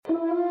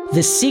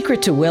The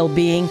secret to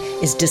well-being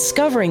is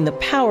discovering the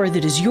power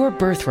that is your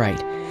birthright,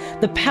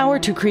 the power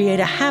to create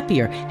a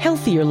happier,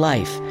 healthier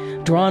life,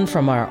 drawn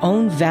from our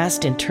own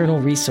vast internal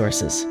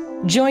resources.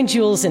 Join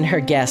Jules and her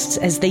guests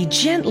as they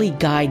gently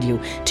guide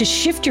you to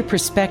shift your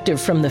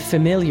perspective from the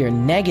familiar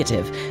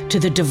negative to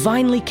the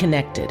divinely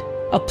connected,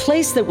 a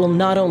place that will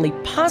not only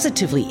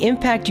positively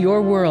impact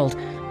your world,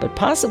 but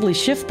possibly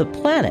shift the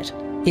planet.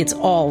 It's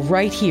all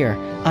right here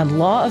on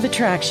Law of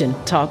Attraction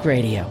Talk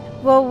Radio.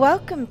 Well,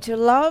 welcome to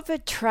Law of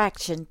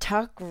Attraction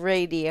Talk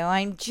Radio.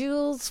 I'm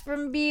Jules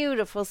from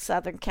beautiful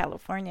Southern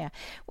California.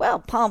 Well,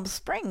 Palm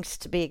Springs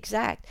to be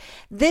exact.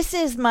 This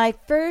is my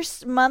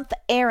first month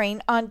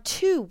airing on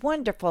two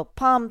wonderful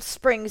Palm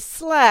Springs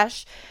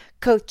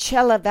 /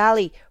 Coachella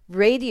Valley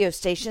radio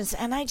stations,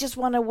 and I just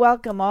want to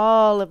welcome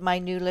all of my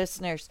new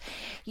listeners.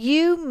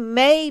 You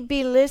may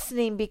be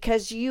listening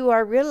because you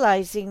are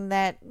realizing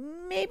that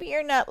maybe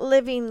you're not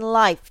living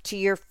life to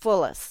your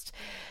fullest.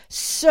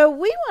 So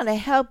we want to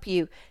help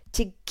you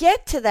to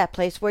get to that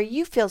place where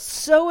you feel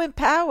so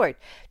empowered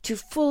to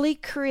fully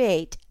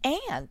create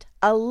and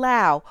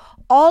allow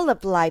all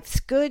of life's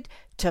good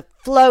to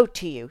flow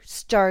to you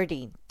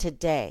starting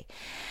today.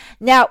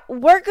 Now,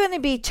 we're going to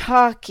be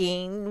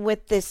talking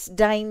with this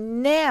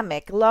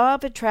dynamic Law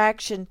of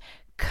Attraction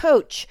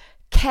coach,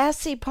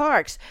 Cassie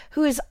Parks,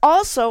 who is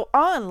also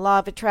on Law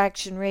of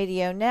Attraction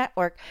Radio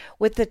Network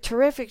with a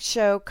terrific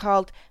show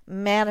called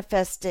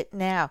Manifest It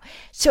Now.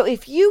 So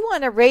if you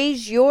want to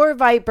raise your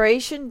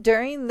vibration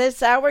during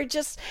this hour,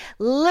 just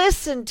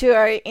listen to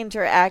our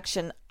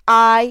interaction.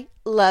 I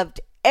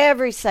loved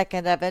every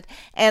second of it,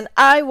 and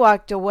I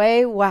walked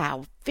away,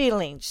 wow,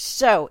 feeling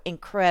so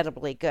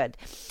incredibly good.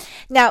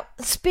 Now,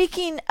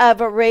 speaking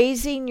of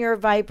raising your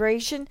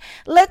vibration,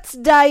 let's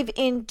dive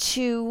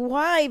into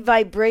why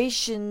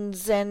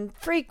vibrations and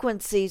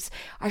frequencies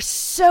are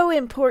so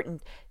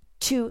important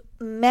to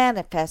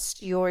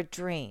manifest your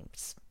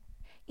dreams.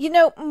 You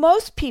know,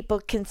 most people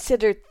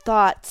consider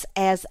thoughts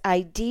as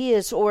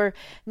ideas or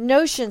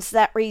notions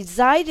that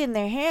reside in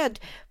their head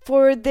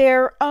for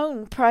their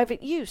own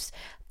private use.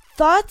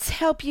 Thoughts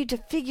help you to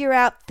figure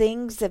out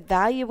things,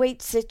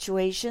 evaluate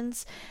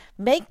situations,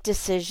 make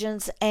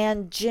decisions,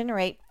 and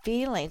generate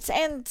feelings.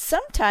 And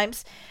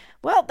sometimes,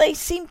 well, they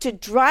seem to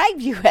drive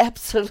you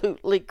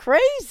absolutely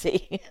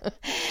crazy.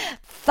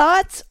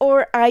 Thoughts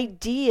or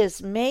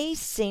ideas may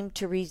seem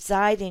to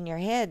reside in your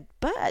head,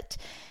 but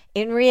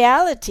in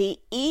reality,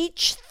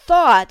 each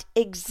thought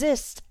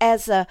exists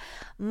as a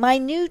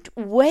minute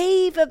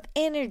wave of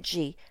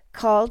energy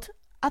called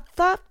a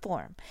thought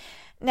form.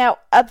 Now,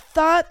 a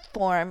thought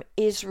form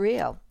is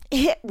real.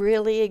 It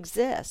really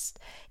exists.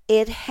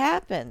 It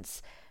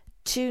happens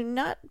to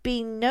not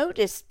be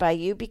noticed by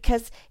you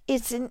because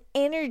it's an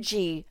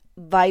energy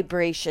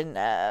vibration,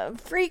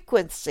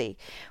 frequency,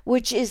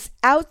 which is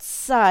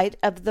outside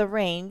of the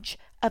range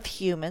of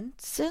human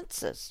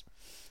senses.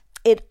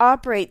 It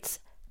operates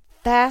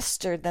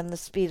faster than the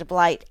speed of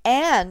light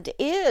and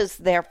is,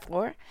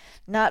 therefore,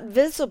 not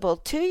visible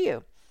to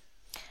you.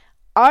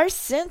 Our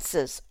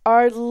senses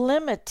are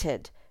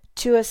limited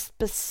to a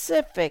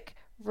specific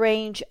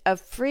range of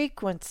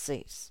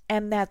frequencies,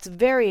 and that's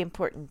very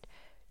important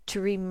to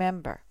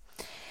remember.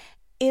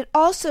 It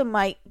also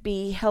might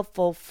be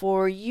helpful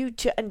for you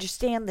to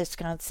understand this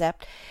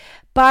concept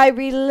by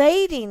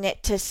relating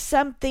it to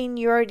something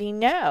you already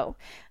know,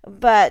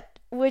 but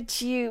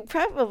which you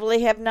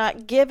probably have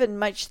not given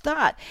much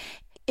thought.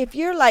 If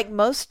you're like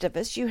most of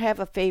us, you have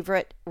a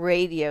favorite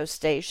radio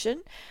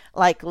station,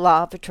 like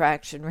Law of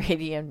Attraction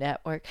Radio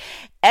Network,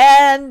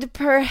 and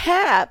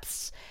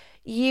perhaps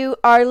you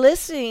are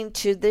listening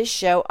to this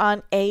show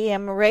on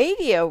AM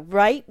radio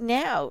right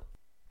now.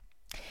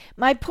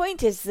 My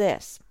point is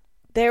this.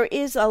 There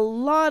is a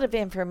lot of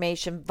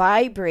information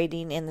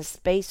vibrating in the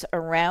space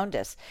around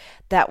us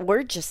that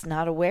we're just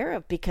not aware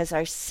of because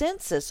our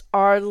senses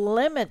are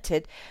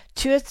limited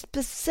to a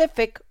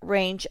specific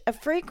range of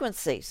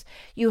frequencies.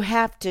 You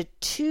have to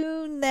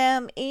tune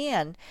them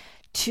in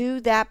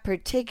to that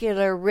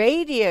particular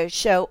radio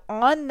show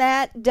on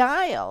that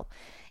dial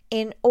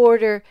in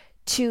order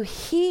to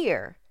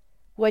hear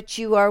what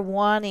you are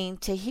wanting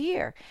to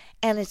hear.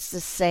 And it's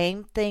the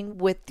same thing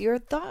with your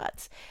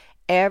thoughts.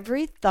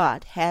 Every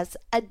thought has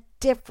a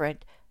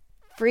different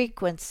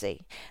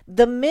frequency.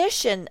 The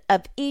mission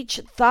of each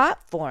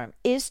thought form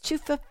is to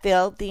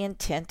fulfill the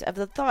intent of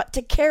the thought,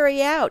 to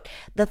carry out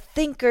the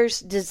thinker's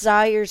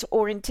desires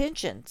or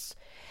intentions.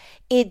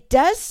 It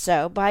does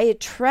so by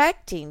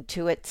attracting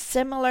to it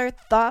similar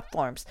thought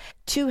forms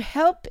to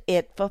help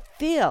it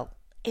fulfill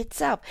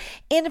itself.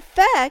 In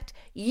fact,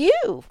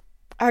 you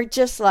are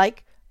just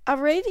like a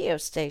radio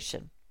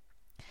station.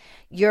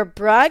 You're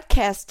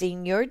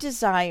broadcasting your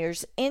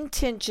desires,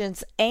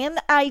 intentions, and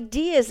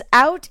ideas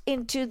out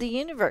into the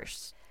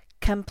universe,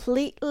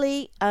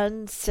 completely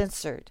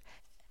uncensored.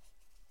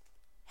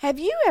 Have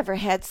you ever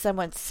had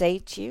someone say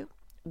to you,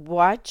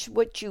 "Watch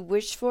what you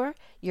wish for,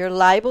 you're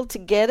liable to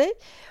get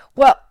it"?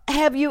 Well,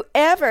 have you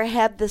ever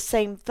had the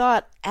same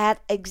thought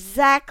at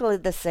exactly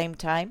the same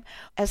time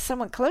as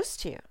someone close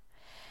to you?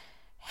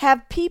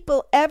 Have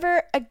people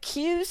ever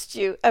accused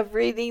you of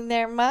reading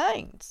their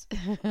minds?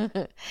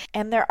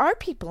 And there are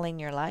people in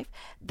your life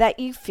that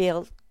you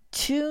feel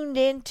tuned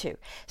into.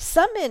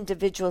 Some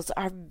individuals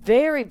are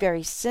very,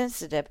 very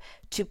sensitive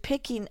to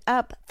picking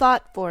up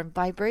thought form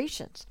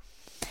vibrations.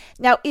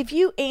 Now, if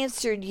you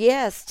answered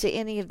yes to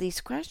any of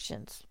these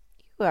questions,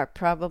 you are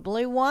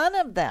probably one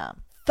of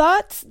them.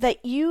 Thoughts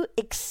that you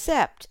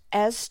accept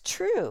as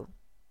true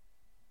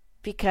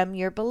become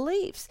your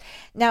beliefs.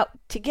 Now,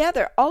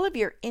 together, all of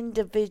your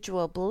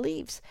individual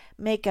beliefs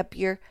make up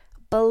your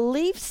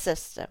belief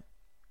system,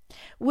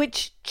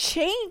 which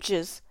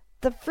changes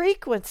the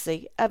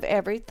frequency of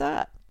every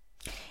thought.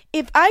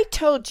 If I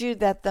told you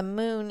that the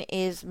moon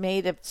is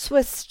made of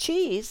Swiss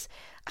cheese,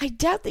 I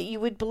doubt that you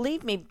would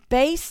believe me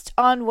based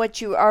on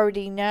what you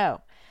already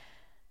know.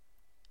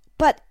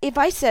 But if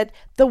I said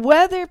the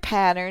weather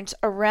patterns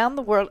around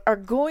the world are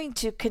going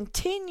to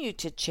continue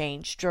to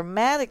change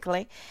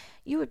dramatically,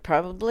 you would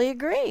probably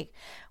agree.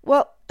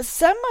 Well,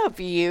 some of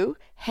you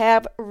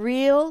have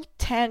real,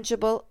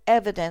 tangible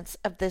evidence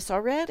of this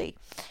already.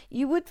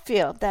 You would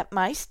feel that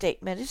my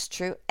statement is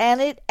true, and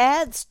it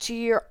adds to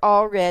your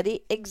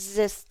already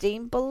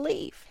existing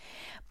belief.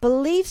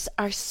 Beliefs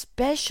are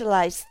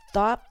specialized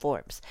thought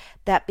forms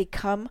that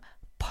become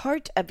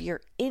part of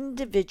your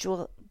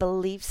individual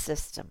belief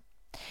system.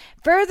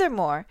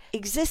 Furthermore,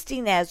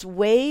 existing as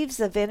waves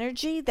of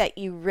energy that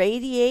you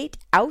radiate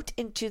out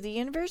into the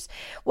universe,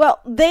 well,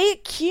 they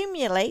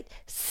accumulate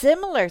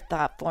similar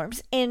thought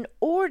forms in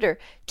order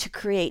to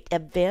create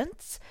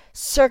events,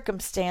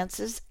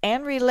 circumstances,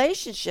 and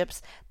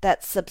relationships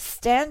that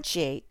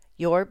substantiate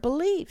your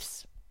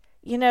beliefs.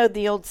 You know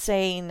the old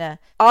saying,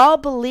 I'll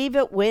believe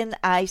it when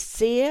I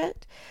see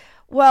it?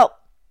 Well,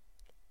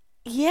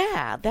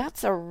 yeah,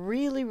 that's a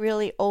really,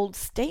 really old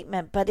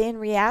statement, but in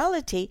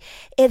reality,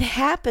 it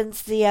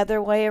happens the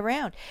other way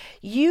around.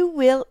 You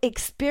will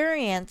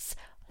experience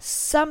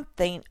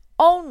something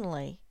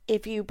only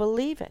if you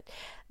believe it.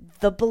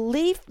 The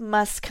belief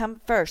must come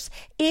first.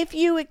 If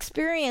you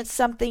experience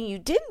something you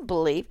didn't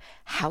believe,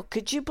 how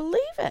could you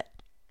believe it?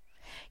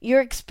 Your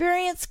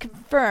experience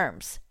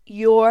confirms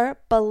your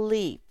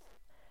belief.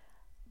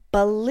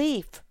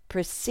 Belief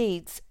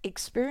precedes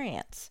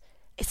experience.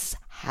 It's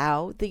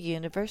how the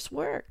universe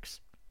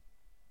works.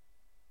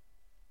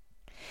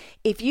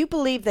 If you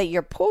believe that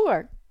you're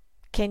poor,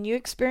 can you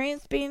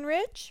experience being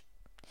rich?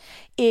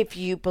 If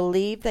you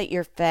believe that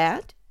you're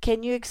fat,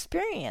 can you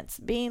experience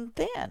being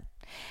thin?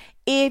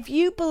 If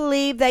you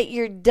believe that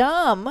you're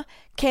dumb,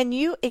 can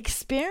you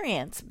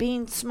experience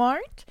being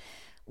smart?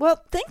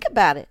 Well, think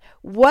about it.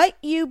 What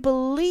you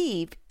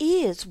believe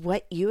is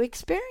what you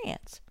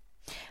experience.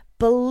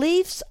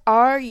 Beliefs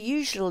are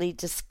usually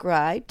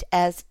described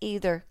as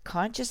either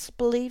conscious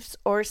beliefs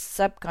or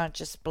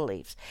subconscious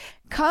beliefs.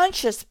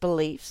 Conscious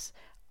beliefs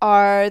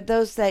are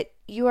those that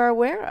you are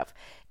aware of.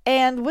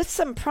 And with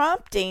some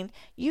prompting,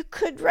 you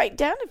could write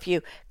down a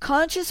few.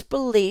 Conscious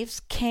beliefs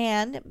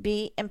can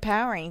be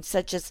empowering,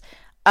 such as,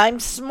 I'm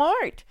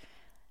smart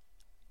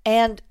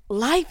and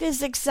life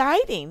is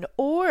exciting.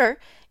 Or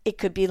it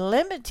could be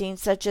limiting,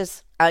 such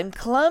as, I'm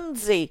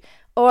clumsy,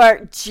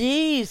 or,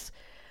 geez,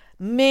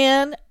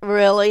 men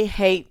really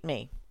hate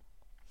me.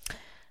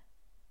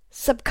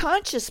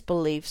 Subconscious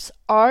beliefs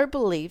are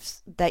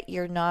beliefs that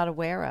you're not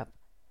aware of.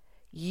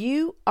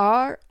 You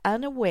are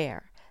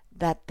unaware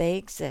that they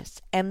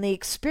exist, and the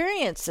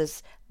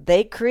experiences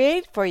they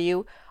create for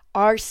you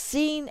are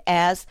seen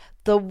as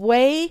the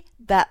way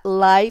that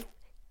life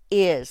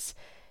is.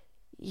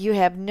 You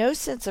have no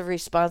sense of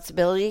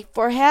responsibility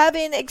for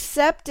having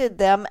accepted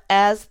them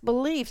as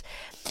beliefs.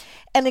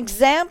 An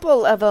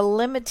example of a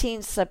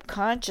limiting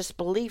subconscious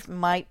belief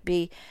might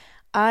be,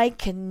 I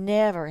can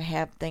never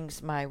have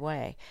things my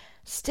way,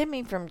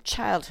 stemming from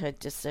childhood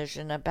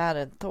decision about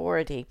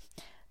authority.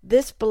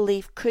 This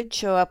belief could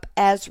show up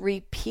as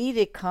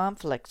repeated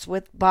conflicts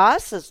with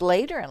bosses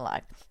later in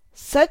life.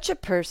 Such a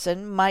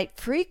person might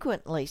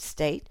frequently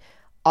state,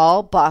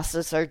 all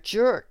bosses are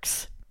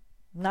jerks,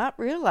 not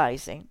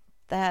realizing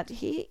that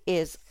he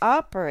is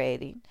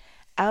operating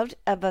out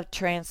of a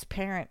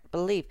transparent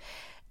belief.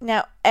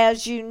 Now,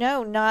 as you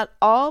know, not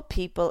all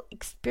people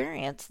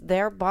experience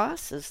their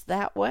bosses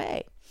that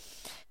way.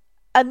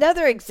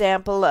 Another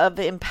example of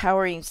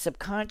empowering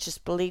subconscious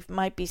belief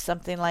might be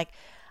something like,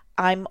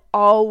 I'm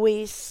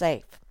always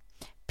safe.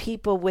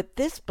 People with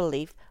this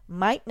belief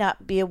might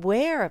not be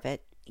aware of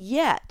it,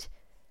 yet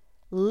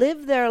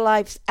live their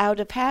lives out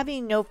of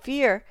having no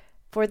fear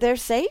for their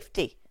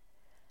safety.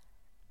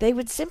 They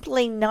would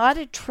simply not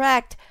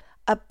attract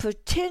a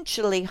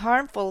potentially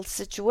harmful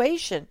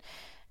situation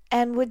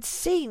and would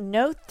see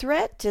no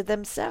threat to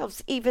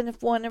themselves, even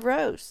if one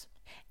arose.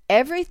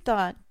 Every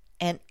thought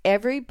and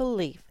every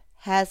belief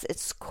has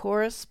its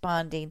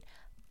corresponding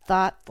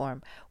thought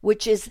form,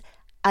 which is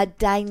a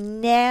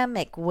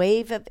dynamic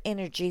wave of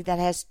energy that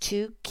has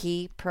two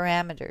key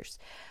parameters: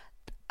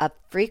 a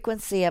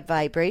frequency of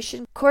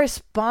vibration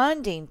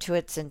corresponding to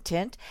its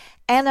intent,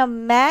 and a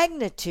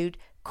magnitude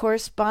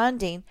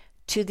corresponding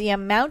to the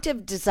amount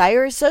of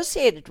desire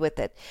associated with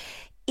it.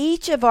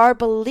 Each of our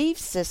belief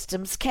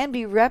systems can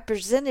be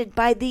represented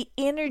by the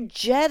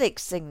energetic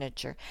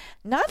signature,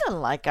 not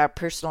unlike our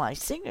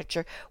personalized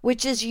signature,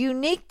 which is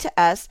unique to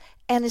us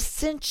and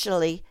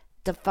essentially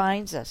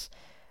defines us.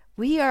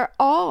 We are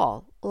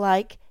all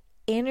like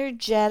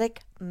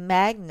energetic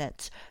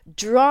magnets,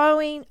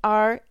 drawing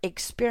our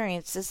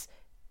experiences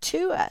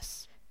to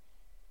us.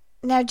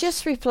 Now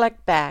just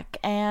reflect back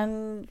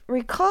and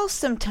recall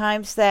some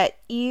times that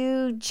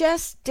you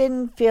just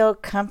didn't feel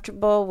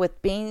comfortable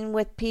with being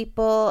with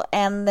people,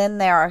 and then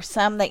there are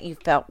some that you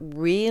felt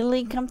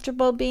really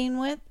comfortable being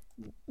with.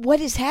 What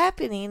is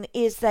happening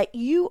is that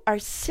you are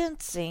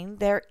sensing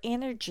their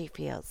energy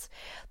fields.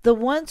 The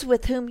ones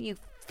with whom you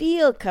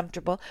feel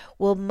comfortable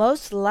will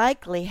most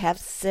likely have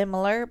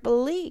similar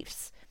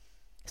beliefs.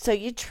 So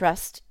you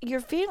trust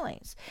your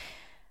feelings.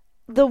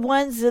 The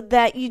ones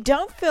that you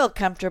don't feel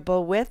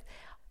comfortable with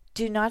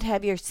do not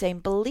have your same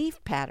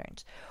belief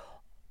patterns,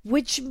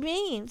 which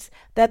means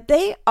that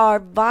they are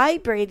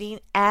vibrating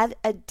at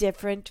a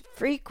different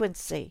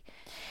frequency.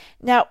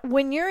 Now,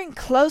 when you're in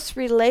close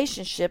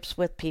relationships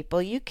with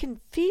people, you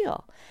can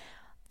feel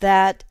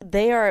that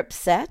they are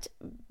upset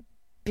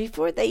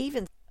before they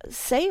even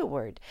say a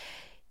word.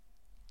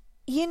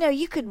 You know,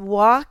 you could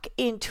walk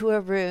into a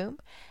room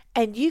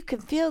and you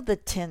can feel the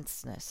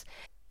tenseness.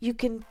 You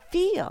can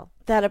feel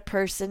that a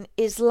person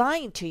is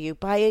lying to you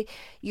by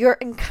your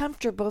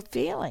uncomfortable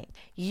feeling.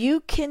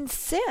 You can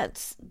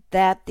sense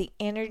that the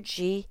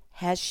energy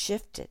has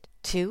shifted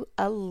to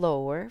a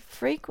lower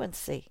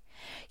frequency.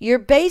 Your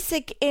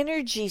basic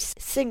energy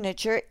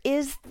signature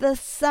is the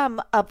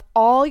sum of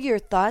all your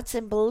thoughts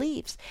and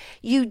beliefs.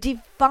 You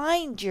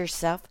defined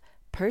yourself,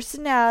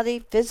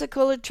 personality,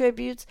 physical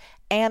attributes,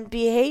 and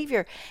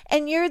behavior,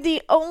 and you're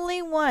the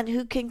only one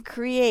who can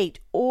create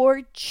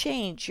or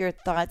change your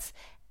thoughts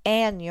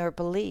and your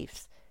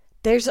beliefs.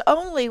 There's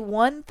only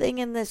one thing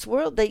in this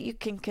world that you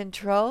can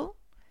control,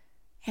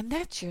 and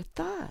that's your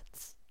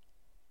thoughts.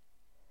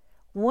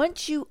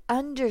 Once you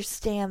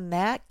understand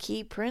that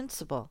key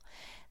principle,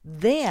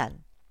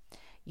 then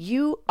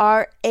you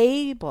are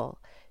able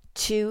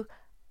to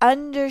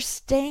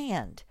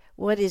understand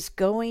what is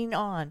going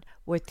on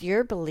with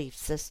your belief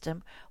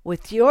system,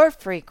 with your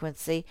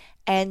frequency,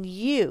 and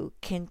you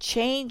can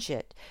change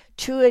it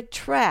to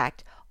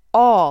attract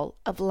all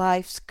of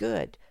life's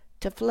good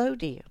to flow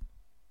to you.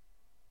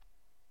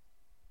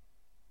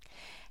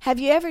 Have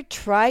you ever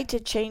tried to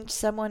change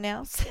someone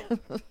else?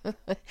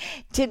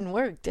 Didn't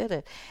work, did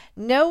it?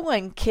 No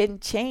one can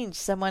change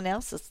someone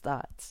else's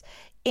thoughts.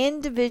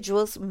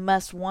 Individuals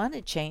must want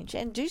to change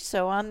and do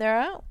so on their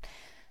own.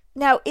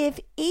 Now, if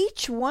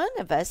each one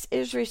of us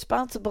is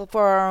responsible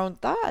for our own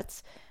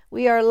thoughts,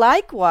 we are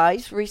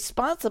likewise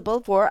responsible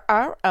for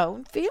our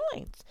own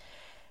feelings.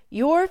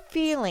 Your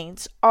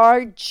feelings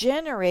are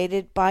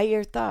generated by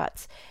your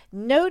thoughts.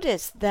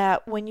 Notice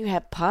that when you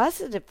have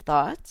positive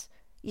thoughts,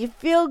 you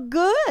feel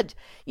good.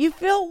 You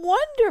feel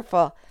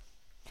wonderful.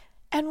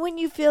 And when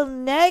you feel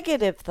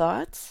negative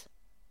thoughts,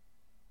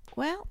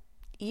 well,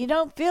 you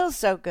don't feel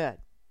so good.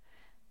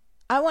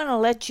 I want to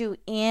let you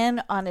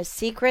in on a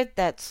secret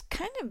that's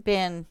kind of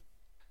been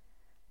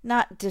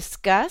not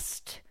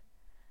discussed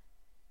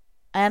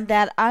and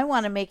that I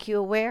want to make you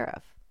aware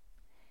of.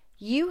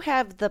 You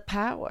have the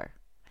power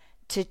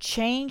to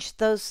change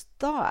those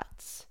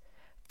thoughts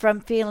from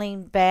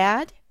feeling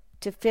bad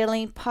to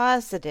feeling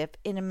positive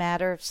in a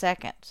matter of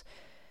seconds.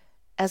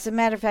 As a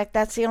matter of fact,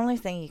 that's the only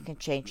thing you can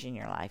change in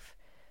your life.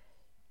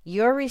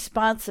 Your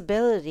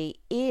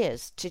responsibility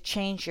is to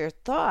change your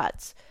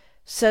thoughts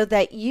so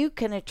that you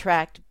can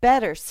attract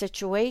better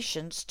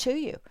situations to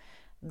you.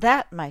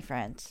 That, my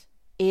friends,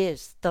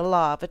 is the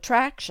law of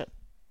attraction.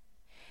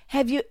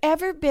 Have you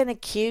ever been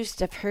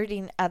accused of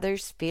hurting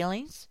others'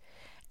 feelings?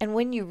 And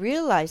when you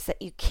realize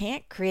that you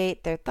can't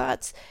create their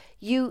thoughts,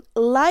 you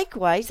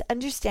likewise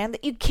understand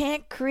that you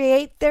can't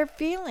create their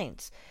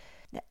feelings.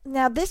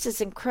 Now, this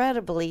is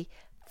incredibly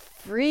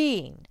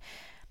freeing.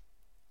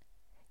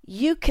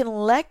 You can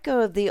let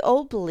go of the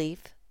old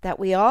belief that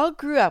we all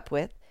grew up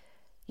with.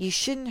 You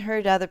shouldn't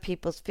hurt other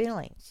people's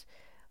feelings.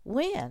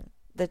 When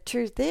the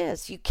truth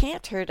is, you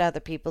can't hurt other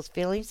people's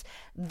feelings.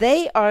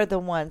 They are the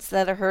ones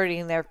that are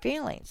hurting their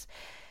feelings.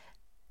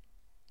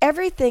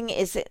 Everything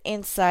is an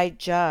inside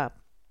job.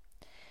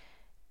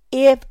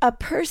 If a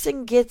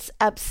person gets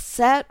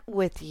upset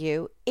with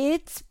you,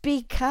 it's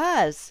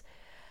because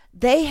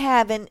they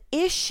have an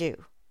issue,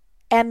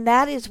 and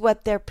that is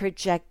what they're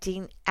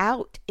projecting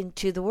out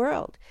into the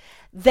world.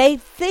 They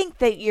think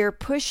that you're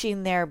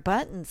pushing their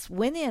buttons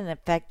when in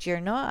effect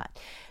you're not.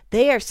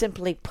 They are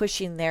simply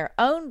pushing their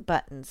own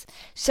buttons.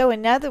 So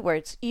in other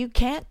words, you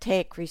can't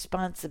take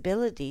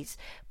responsibilities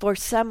for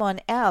someone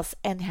else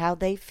and how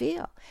they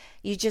feel.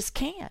 You just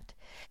can't.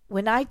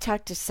 When I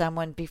talk to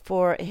someone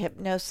before a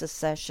hypnosis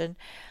session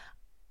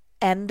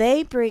and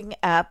they bring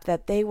up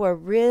that they were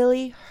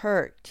really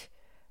hurt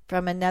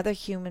from another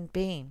human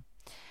being,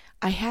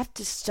 I have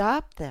to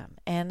stop them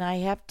and I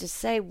have to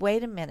say,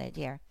 wait a minute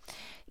here.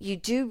 You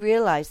do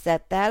realize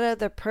that that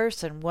other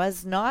person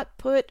was not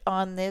put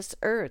on this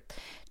earth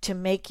to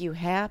make you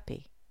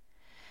happy.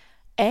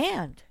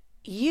 And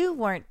you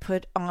weren't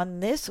put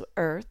on this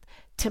earth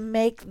to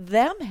make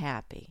them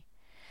happy,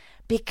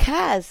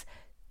 because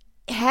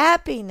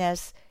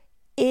happiness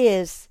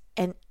is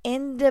an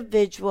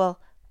individual,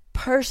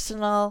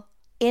 personal,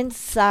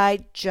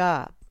 inside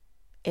job.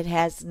 It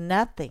has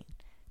nothing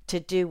to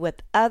do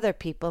with other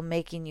people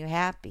making you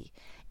happy.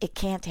 It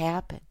can't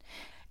happen.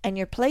 And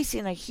you're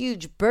placing a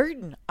huge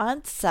burden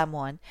on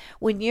someone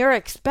when you're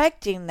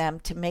expecting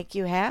them to make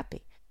you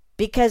happy,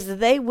 because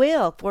they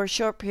will for a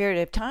short period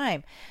of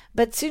time.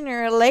 But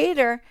sooner or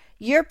later,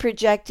 you're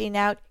projecting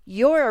out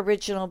your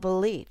original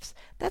beliefs.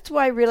 That's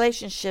why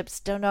relationships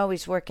don't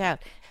always work out.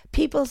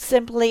 People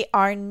simply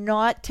are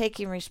not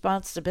taking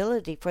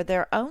responsibility for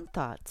their own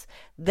thoughts.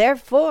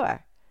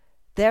 Therefore,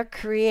 they're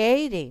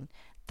creating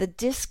the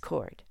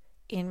discord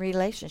in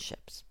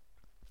relationships.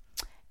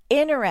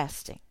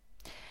 Interesting.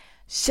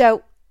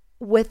 So,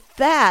 with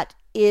that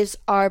is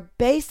our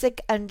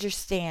basic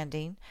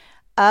understanding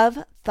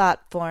of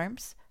thought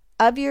forms,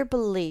 of your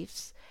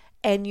beliefs,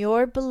 and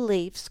your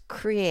beliefs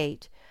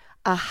create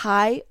a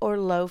high or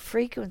low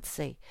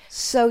frequency.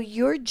 So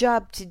your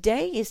job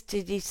today is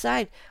to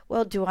decide,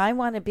 well, do I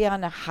want to be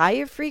on a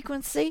higher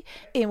frequency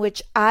in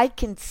which I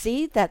can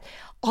see that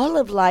all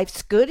of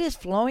life's good is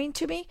flowing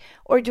to me?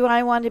 Or do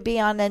I want to be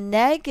on a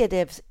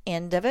negative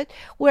end of it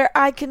where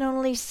I can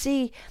only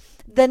see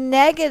the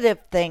negative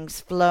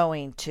things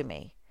flowing to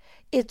me?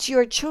 It's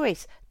your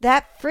choice.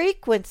 That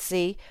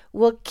frequency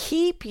will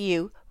keep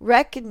you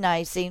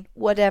recognizing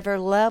whatever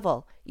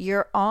level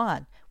you're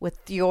on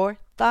with your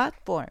thought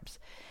forms.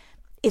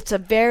 It's a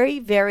very,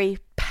 very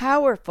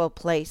powerful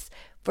place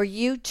for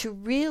you to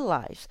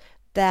realize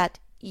that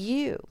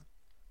you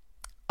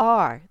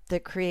are the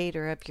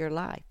creator of your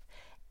life,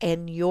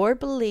 and your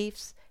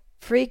beliefs,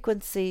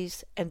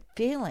 frequencies, and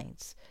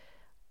feelings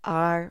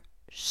are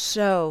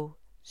so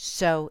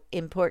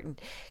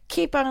important.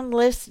 Keep on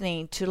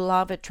listening to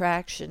Law of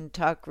Attraction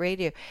Talk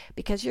Radio,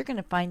 because you're going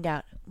to find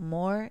out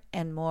more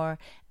and more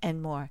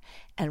and more.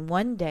 And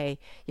one day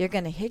you're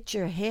going to hit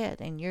your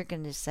head and you're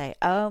going to say,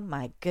 oh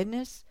my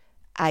goodness,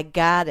 I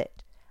got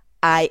it.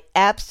 I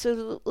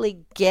absolutely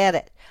get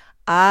it.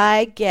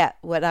 I get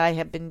what I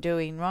have been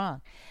doing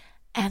wrong.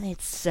 And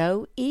it's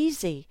so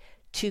easy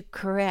to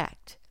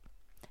correct.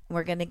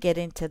 We're going to get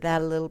into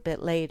that a little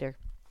bit later.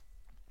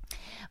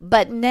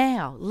 But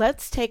now,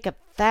 let's take a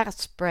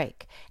fast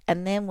break,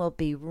 and then we'll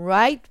be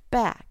right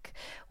back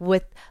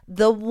with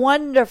the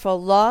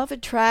wonderful Law of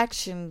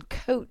Attraction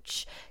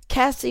coach,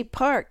 Cassie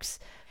Parks.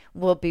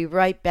 We'll be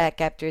right back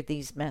after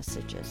these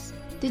messages.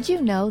 Did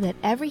you know that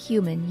every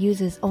human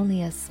uses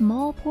only a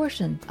small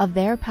portion of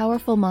their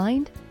powerful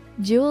mind?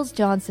 Jules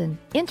Johnson,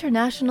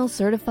 international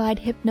certified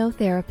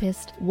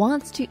hypnotherapist,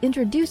 wants to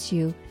introduce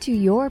you to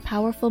your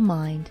powerful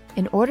mind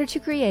in order to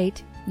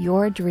create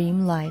your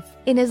dream life.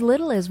 In as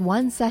little as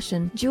one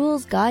session,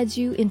 Jules guides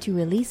you into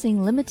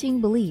releasing limiting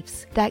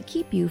beliefs that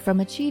keep you from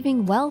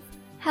achieving wealth,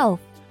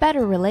 health,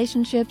 better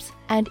relationships,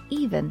 and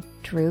even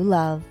true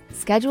love.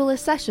 Schedule a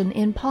session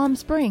in Palm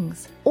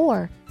Springs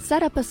or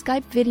set up a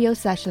Skype video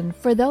session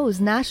for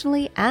those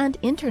nationally and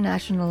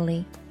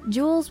internationally.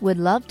 Jules would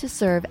love to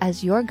serve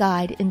as your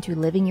guide into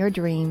living your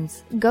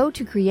dreams. Go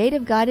to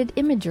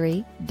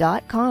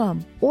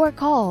creativeguidedimagery.com or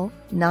call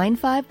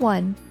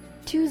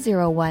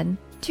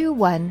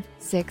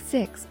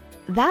 951-201-2166.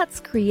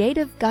 That's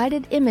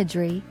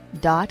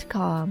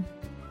creativeguidedimagery.com.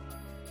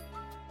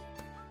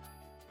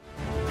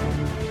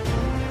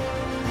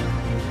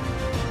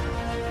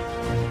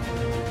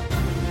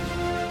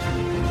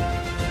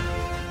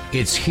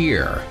 It's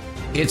here,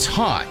 it's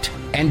hot,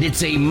 and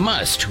it's a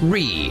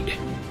must-read.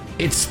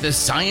 It's the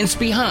science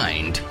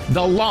behind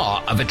The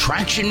Law of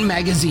Attraction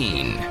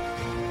magazine.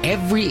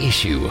 Every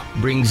issue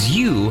brings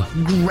you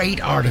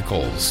great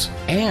articles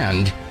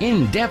and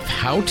in-depth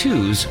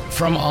how-tos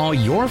from all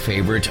your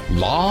favorite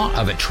Law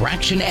of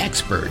Attraction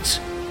experts,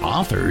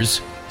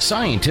 authors,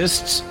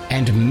 scientists,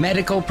 and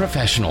medical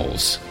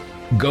professionals.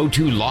 Go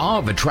to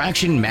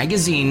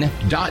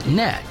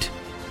lawofattractionmagazine.net.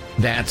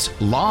 That's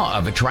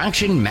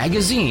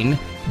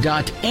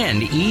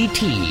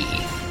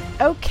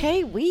lawofattractionmagazine.net.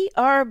 Okay, we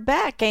are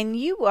back, and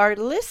you are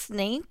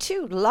listening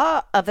to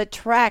Law of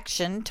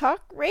Attraction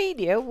Talk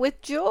Radio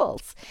with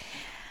Jules.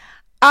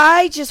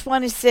 I just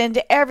want to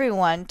send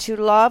everyone to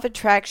Law of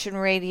Attraction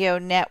Radio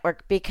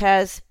Network,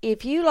 because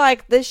if you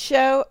like this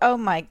show, oh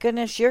my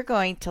goodness, you're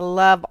going to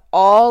love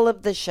all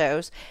of the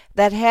shows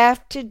that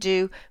have to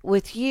do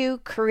with you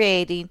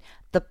creating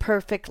the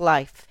perfect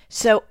life.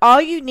 So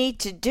all you need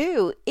to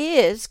do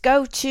is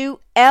go to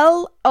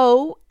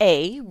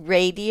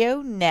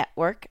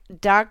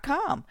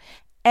LOARadionetwork.com.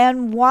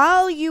 And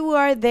while you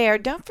are there,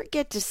 don't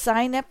forget to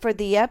sign up for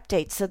the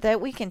updates so that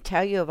we can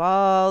tell you of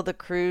all the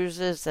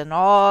cruises and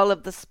all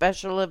of the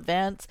special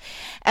events.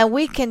 And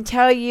we can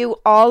tell you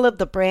all of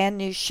the brand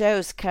new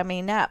shows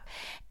coming up.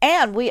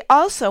 And we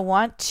also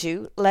want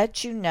to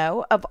let you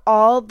know of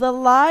all the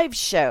live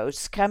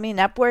shows coming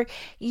up where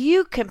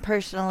you can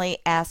personally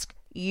ask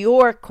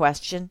your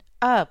question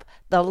of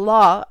the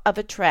Law of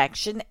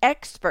Attraction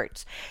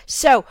experts.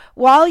 So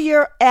while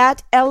you're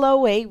at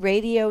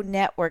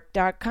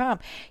LOARadionetwork.com,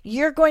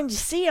 you're going to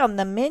see on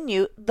the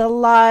menu the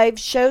live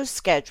show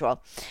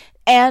schedule.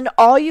 And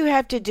all you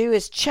have to do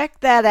is check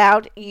that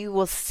out. You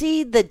will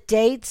see the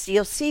dates,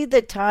 you'll see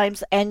the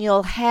times, and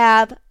you'll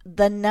have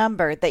the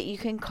number that you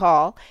can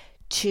call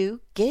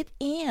to get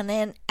in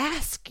and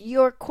ask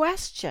your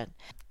question.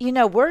 You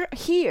know, we're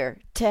here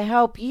to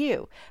help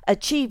you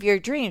achieve your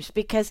dreams,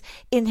 because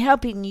in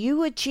helping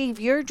you achieve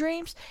your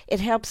dreams,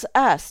 it helps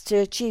us to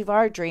achieve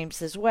our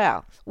dreams as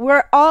well.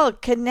 We're all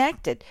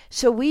connected,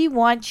 so we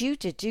want you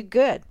to do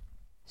good.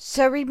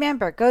 So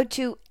remember, go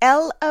to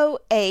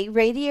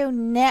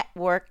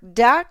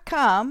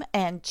LOARadionetwork.com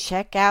and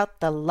check out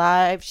the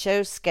live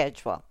show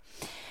schedule.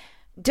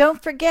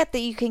 Don't forget that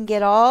you can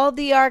get all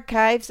the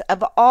archives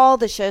of all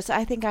the shows.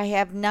 I think I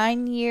have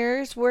 9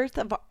 years worth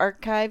of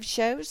archive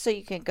shows, so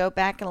you can go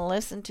back and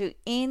listen to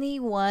any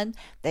one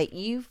that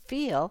you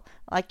feel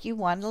like you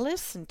want to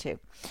listen to.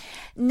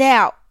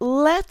 Now,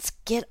 let's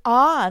get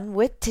on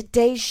with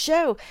today's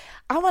show.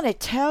 I want to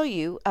tell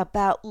you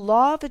about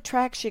Law of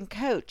Attraction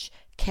coach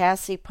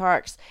Cassie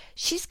Parks.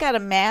 She's got a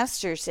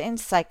master's in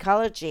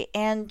psychology,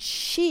 and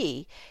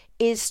she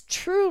is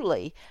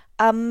truly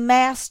a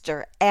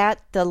master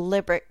at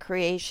deliberate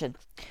creation.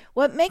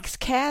 What makes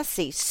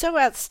Cassie so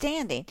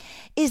outstanding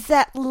is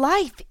that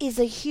life is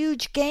a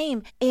huge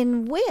game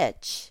in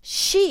which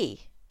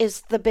she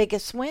is the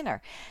biggest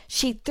winner.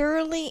 She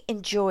thoroughly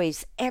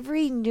enjoys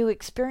every new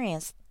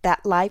experience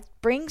that life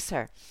brings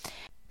her.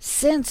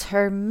 Since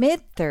her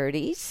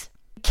mid-30s,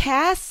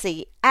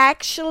 Cassie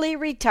actually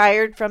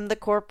retired from the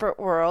corporate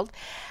world,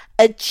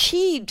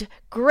 achieved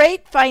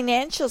great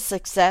financial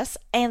success,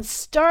 and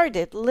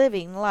started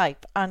living life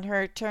on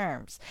her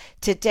terms.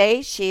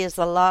 Today, she is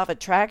a Law of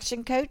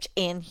Attraction coach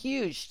in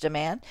huge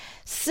demand,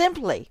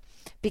 simply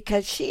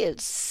because she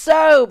is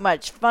so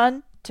much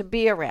fun to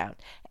be around,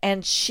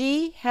 and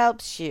she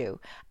helps you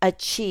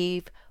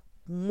achieve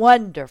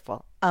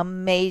wonderful,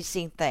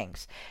 amazing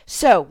things.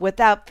 So,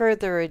 without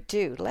further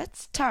ado,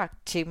 let's talk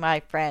to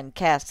my friend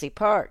Cassie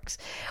Parks.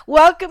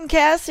 Welcome,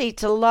 Cassie,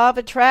 to Law of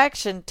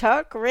Attraction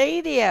Talk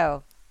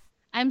Radio.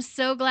 I'm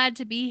so glad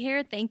to be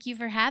here. Thank you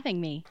for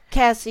having me.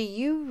 Cassie,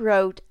 you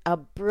wrote a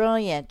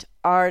brilliant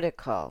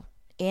article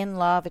in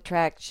Law of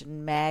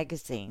Attraction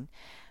magazine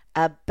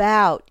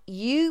about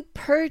you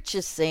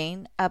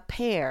purchasing a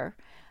pair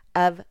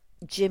of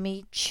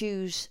Jimmy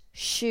Choo's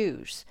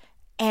shoes.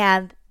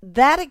 And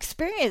that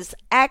experience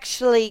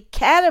actually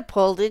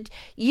catapulted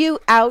you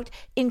out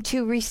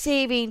into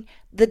receiving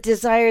the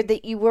desire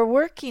that you were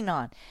working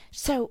on.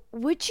 So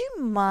would you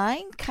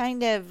mind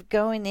kind of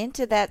going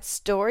into that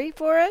story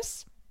for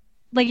us?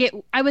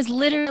 I was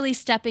literally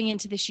stepping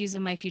into the shoes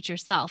of my future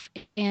self.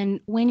 And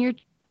when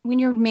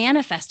you're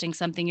manifesting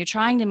something, you're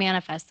trying to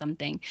manifest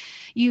something,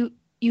 you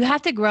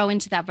have to grow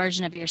into that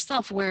version of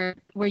yourself where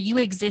you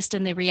exist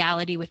in the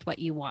reality with what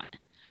you want.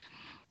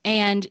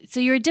 And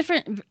so you're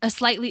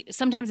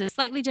sometimes it's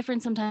slightly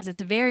different, sometimes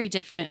it's a very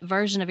different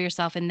version of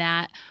yourself in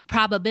that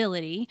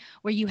probability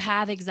where you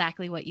have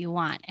exactly what you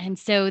want. And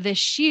so the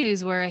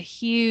shoes were a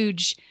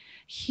huge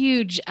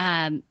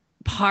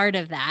part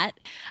of that.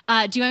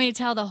 Do you want me to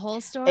tell the whole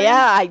story?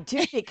 Yeah, I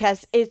do,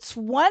 because it's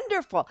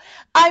wonderful.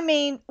 I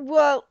mean,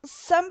 well,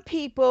 some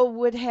people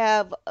would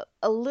have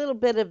a little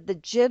bit of the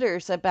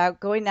jitters about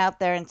going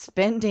out there and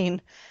spending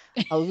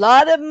a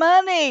lot of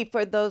money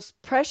for those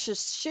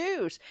precious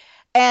shoes.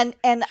 And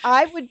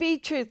I would be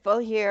truthful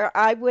here.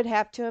 I would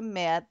have to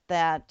admit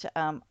that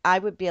I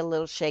would be a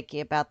little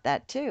shaky about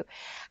that too,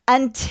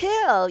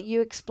 until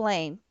you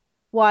explain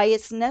why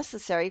it's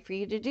necessary for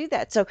you to do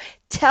that. So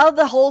tell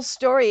the whole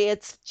story.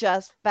 It's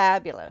just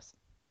fabulous.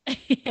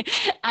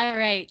 All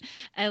right.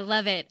 I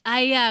love it.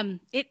 I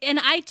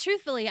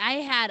truthfully, I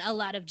had a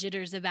lot of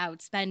jitters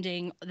about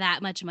spending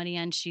that much money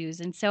on shoes.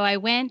 And so I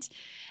went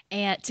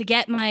to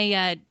get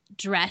my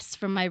dress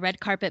from my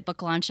red carpet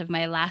book launch of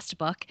my last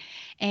book.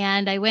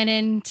 And I went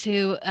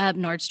into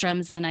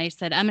Nordstrom's and I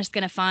said, I'm just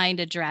going to find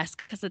a dress,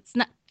 because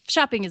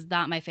shopping is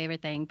not my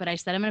favorite thing. But I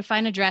said, I'm going to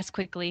find a dress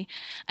quickly.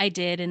 I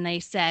did. And they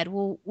said,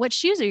 well, what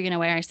shoes are you going to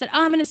wear? I said,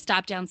 I'm going to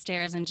stop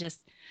downstairs and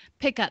just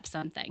pick up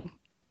something.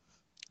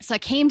 So I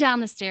came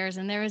down the stairs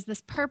and there was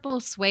this purple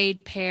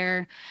suede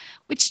pair,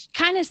 which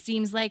kind of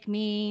seems like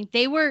me.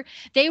 They were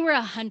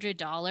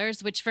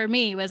 $100, which for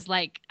me was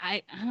like,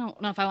 I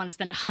don't know if I want to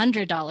spend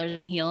 $100 in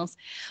heels,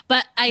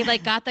 but I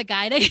got the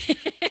guy to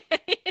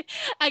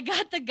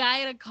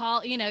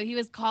call, he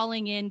was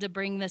calling in to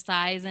bring the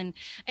size, and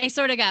I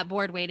sort of got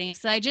bored waiting.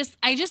 So I just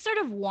sort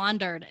of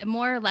wandered,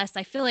 more or less.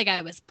 I feel like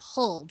I was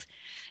pulled,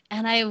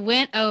 and I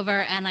went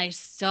over and I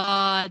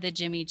saw the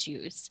Jimmy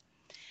Choos.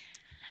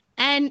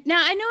 And now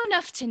I know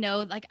enough to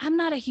know, I'm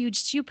not a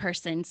huge shoe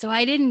person, so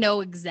I didn't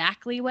know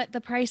exactly what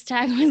the price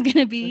tag was going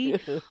to be.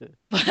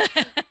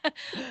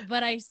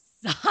 But I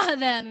saw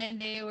them,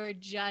 and they were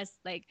just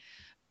like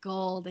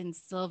gold and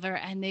silver,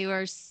 and they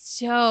were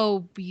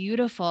so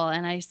beautiful.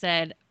 And I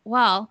said,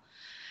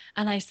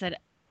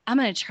 I'm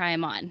going to try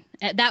them on.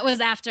 That was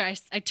after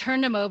I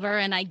turned them over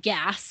and I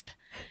gasped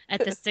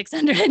at the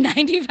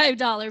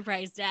 $695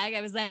 price tag.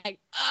 I was like,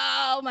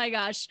 oh my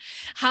gosh,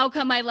 how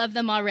come I love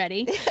them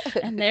already?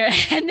 And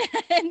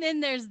and then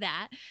there's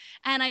that.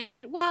 And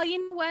well,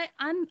 you know what?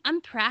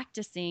 I'm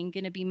practicing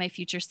going to be my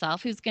future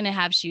self who's going to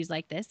have shoes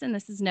like this. And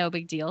this is no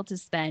big deal to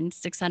spend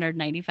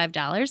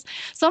 $695.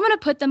 So I'm going to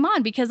put them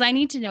on because I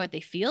need to know what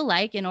they feel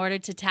like in order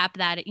to tap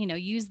that,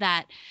 use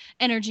that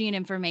energy and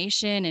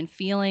information and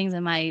feelings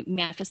in my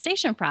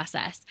manifestation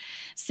process.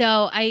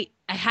 So I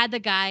had the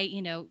guy,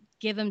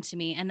 give them to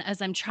me. And as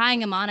I'm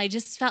trying them on, I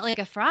just felt like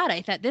a fraud.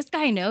 I thought, this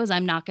guy knows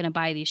I'm not going to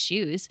buy these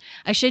shoes.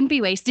 I shouldn't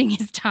be wasting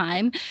his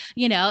time,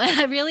 and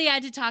I really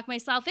had to talk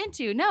myself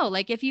into, no,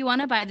 like if you want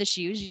to buy the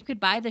shoes, you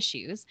could buy the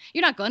shoes.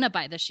 You're not going to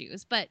buy the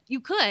shoes, but you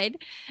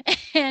could.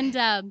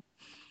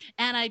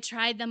 And I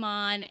tried them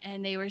on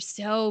and they were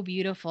so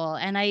beautiful.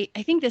 And I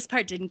think this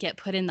part didn't get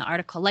put in the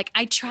article. Like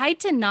I tried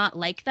to not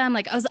like them.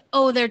 Like I was,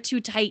 oh, they're too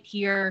tight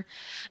here.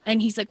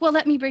 And he's like, well,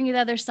 let me bring you the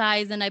other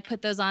size. And I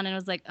put those on and I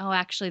was like, oh,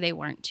 actually they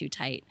weren't too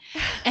tight.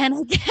 And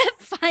I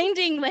kept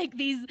finding like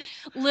these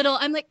little,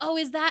 I'm like, oh,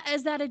 is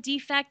that a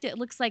defect? It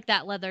looks like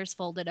that leather's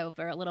folded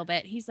over a little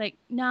bit. He's like,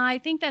 no, I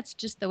think that's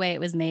just the way it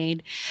was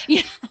made.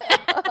 Because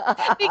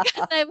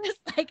I was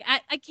like,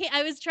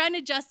 I was trying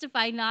to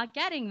justify not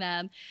getting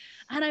them.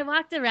 And I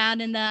walked around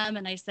in them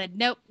and I said,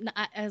 nope.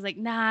 I was like,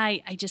 nah,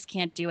 I just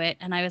can't do it.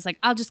 And I was like,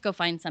 I'll just go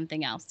find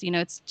something else.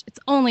 It's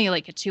only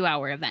like a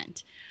 2-hour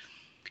event.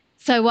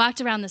 So I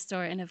walked around the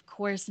store and of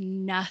course,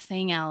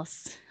 nothing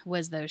else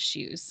was those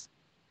shoes.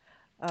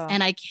 Oh.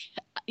 And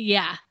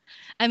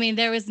I mean,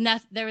 there was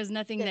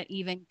nothing that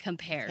even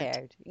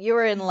compared. You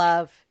were in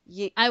love.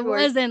 I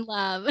was in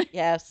love.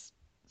 Yes.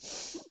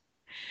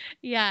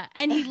 Yeah.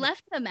 And he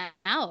left them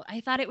out.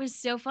 I thought it was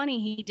so funny.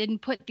 He didn't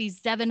put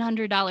these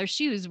 $700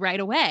 shoes right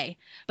away,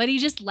 but he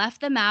just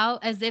left them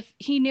out as if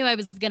he knew I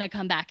was going to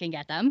come back and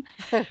get them.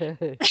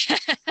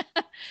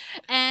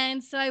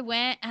 And so I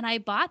went and I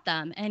bought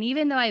them. And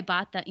even though I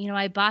bought them,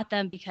 I bought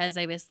them because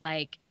I was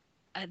like,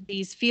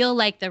 these feel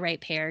like the right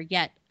pair,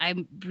 yet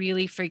I'm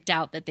really freaked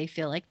out that they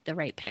feel like the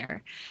right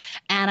pair.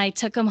 And I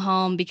took them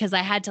home because I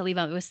had to leave.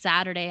 It was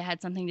Saturday. I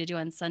had something to do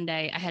on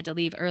Sunday. I had to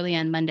leave early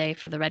on Monday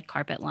for the red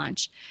carpet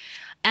launch.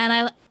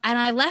 And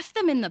I left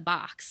them in the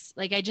box.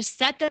 Like I just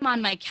set them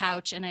on my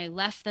couch and I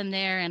left them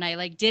there and I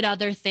like did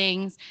other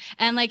things.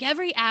 And like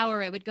every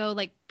hour I would go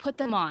like put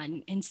them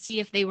on and see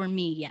if they were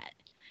me yet.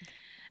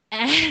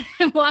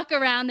 And walk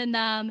around in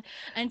them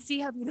and see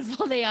how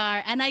beautiful they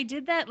are. And I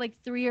did that like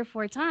 3 or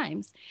 4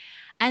 times.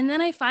 And then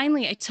I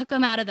took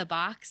them out of the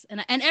box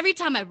and every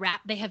time I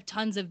wrap, they have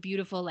tons of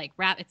beautiful like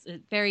wrap. It's a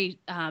very,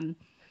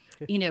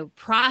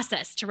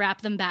 process to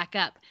wrap them back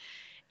up.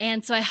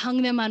 And so I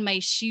hung them on my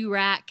shoe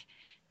rack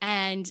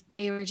and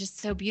they were just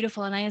so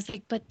beautiful. And I was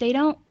like, but they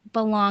don't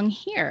belong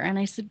here. And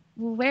I said,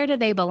 well, where do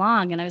they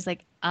belong? And I was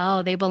like,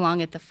 oh, they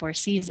belong at the Four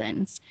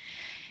Seasons.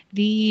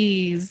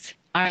 These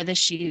are the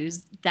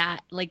shoes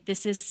that like,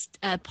 this is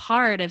a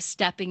part of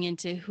stepping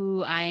into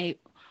who I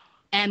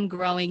am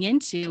growing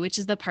into, which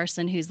is the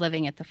person who's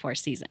living at the Four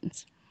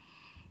Seasons.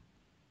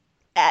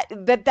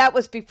 But that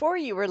was before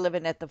you were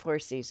living at the Four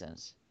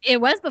Seasons.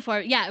 It was before.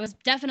 Yeah, it was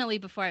definitely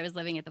before I was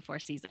living at the Four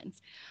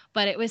Seasons.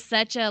 But it was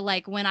such a,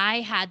 like, when I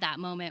had that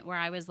moment where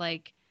I was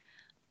like,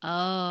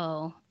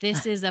 oh,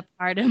 this is a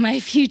part of my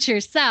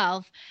future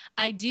self.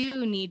 I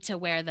do need to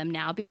wear them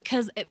now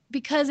because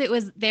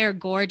they're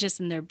gorgeous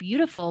and they're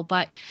beautiful,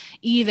 but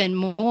even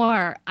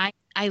more,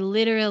 I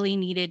literally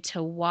needed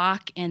to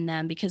walk in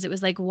them because it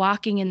was like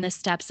walking in the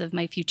steps of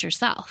my future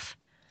self.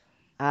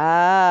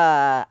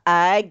 Ah,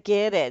 I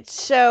get it.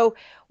 So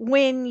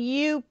when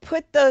you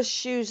put those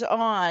shoes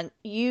on,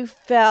 you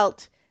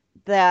felt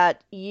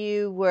that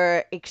you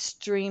were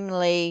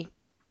extremely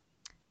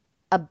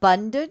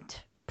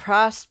abundant,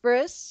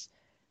 prosperous,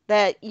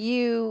 that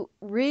you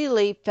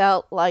really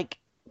felt like,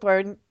 for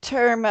a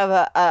term of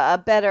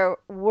a better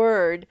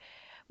word,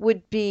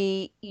 would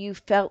be you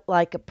felt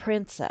like a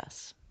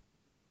princess.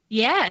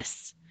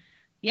 Yes.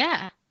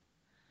 Yeah.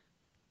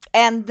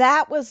 And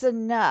that was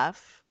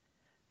enough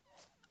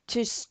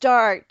to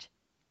start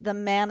the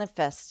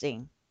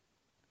manifesting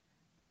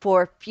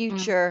for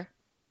future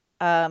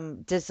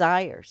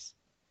desires,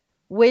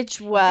 which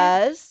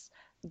was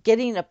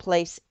getting a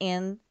place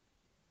in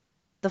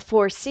the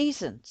Four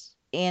Seasons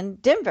in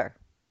Denver.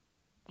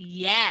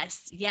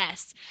 Yes,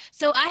 yes.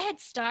 So I had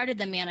started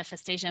the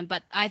manifestation,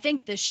 but I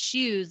think the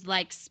shoes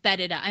like sped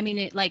it up. I mean,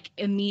 it like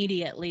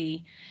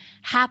immediately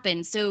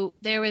happened. So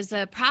there was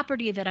a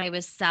property that I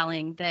was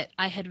selling that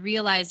I had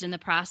realized in the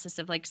process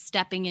of like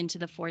stepping into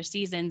the Four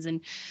Seasons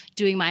and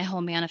doing my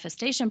whole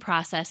manifestation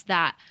process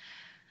that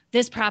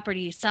this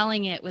property,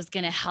 selling it, was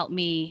going to help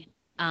me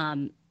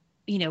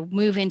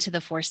move into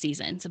the Four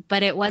Seasons,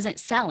 but it wasn't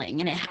selling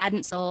and it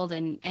hadn't sold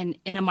and in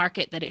a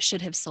market that it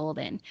should have sold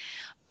in.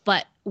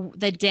 But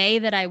the day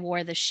that I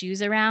wore the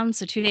shoes around,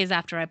 so 2 days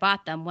after I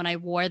bought them, when I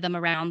wore them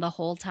around the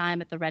whole time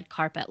at the red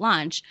carpet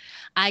launch,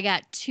 I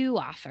got 2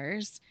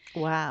 offers.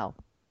 Wow.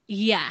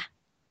 Yeah.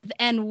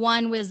 and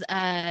one was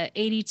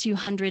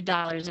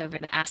 $8,200 over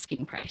the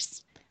asking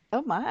price.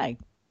 Oh my.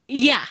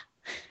 Yeah.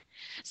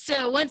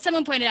 So once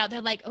someone pointed out,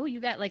 they're like, "Oh, you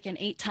got like an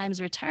 8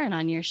 times return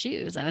on your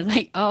shoes." I was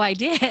like, "Oh, I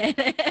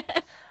did."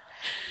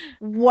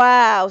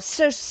 Wow.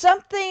 So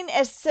something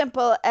as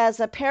simple as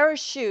a pair of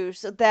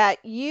shoes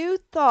that you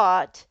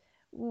thought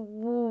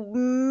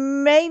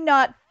may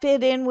not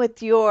fit in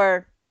with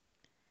your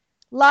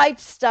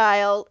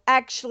lifestyle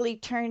actually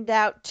turned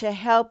out to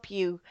help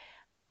you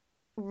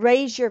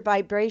raise your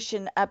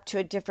vibration up to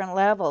a different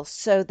level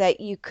so that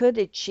you could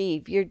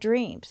achieve your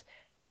dreams.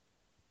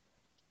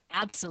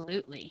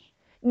 Absolutely.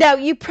 Now,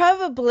 you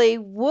probably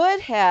would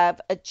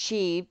have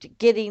achieved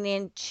getting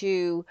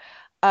into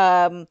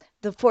the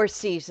Four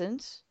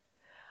Seasons,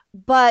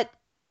 but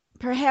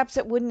perhaps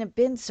it wouldn't have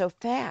been so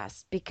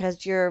fast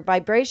because your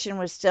vibration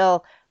was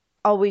still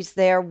always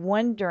there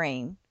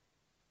wondering,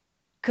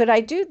 could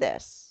I do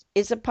this?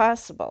 Is it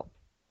possible?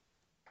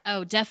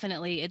 Oh,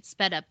 definitely. It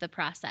sped up the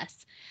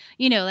process.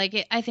 You know,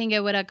 like I think it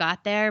would have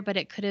got there, but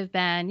it could have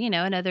been,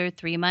 another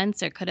 3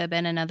 months or it could have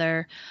been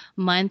another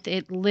month.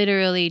 It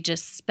literally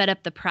just sped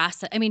up the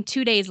process. I mean,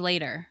 2 days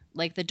later,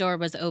 like the door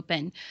was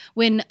open.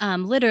 When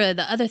literally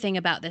the other thing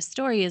about this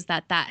story is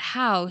that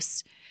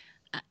house,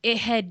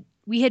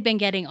 we had been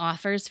getting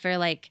offers for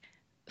like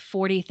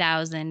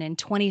 40,000 and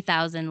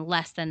 20,000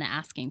 less than the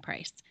asking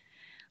price.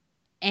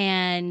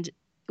 And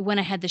when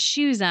I had the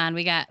shoes on,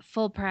 we got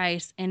full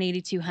price and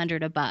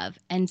 8,200 above.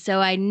 And so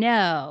I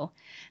know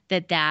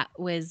that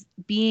was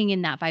being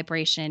in that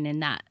vibration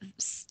and that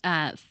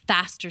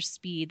faster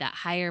speed, that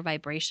higher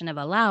vibration of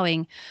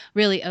allowing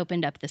really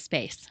opened up the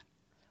space.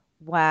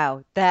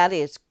 Wow, that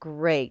is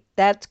great.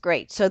 That's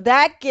great. So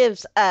that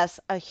gives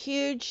us a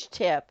huge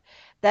tip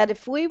that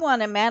if we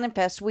want to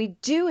manifest, we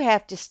do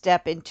have to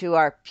step into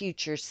our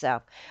future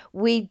self.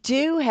 We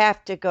do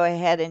have to go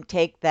ahead and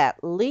take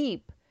that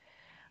leap,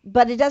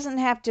 but it doesn't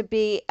have to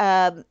be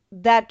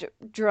that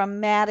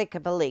dramatic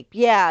of a leap.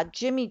 Yeah,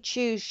 Jimmy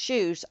Choo's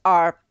shoes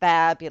are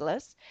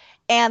fabulous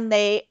and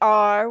they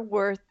are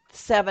worth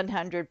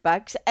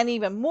 $700 and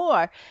even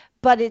more,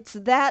 but it's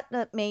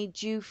that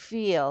made you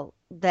feel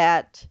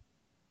that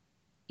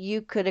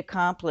you could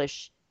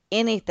accomplish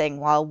anything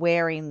while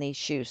wearing these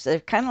shoes. They're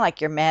kind of like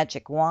your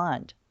magic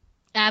wand.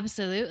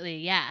 Absolutely,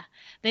 yeah.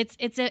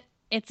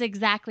 It's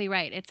exactly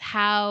right. It's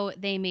how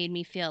they made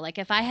me feel. Like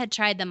if I had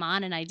tried them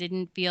on and I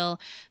didn't feel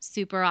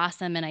super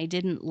awesome and I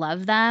didn't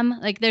love them,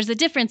 like there's a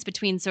difference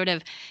between sort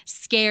of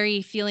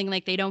scary feeling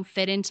like they don't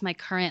fit into my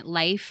current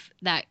life,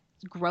 that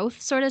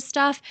growth sort of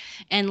stuff,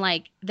 and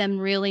like them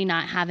really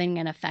not having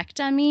an effect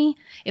on me.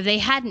 If they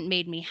hadn't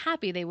made me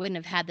happy, they wouldn't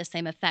have had the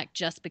same effect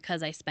just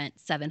because I spent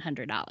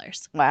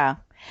 $700. Wow.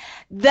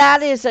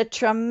 That is a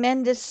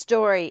tremendous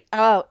story.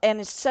 Oh,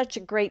 and it's such a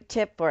great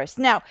tip for us.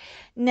 Now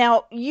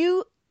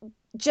you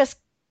just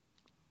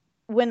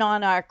went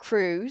on our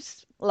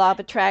cruise, Law of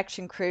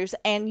Attraction cruise,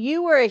 and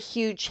you were a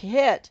huge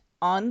hit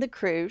on the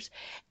cruise,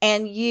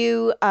 and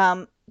you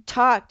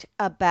talked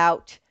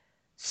about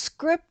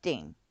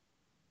scripting.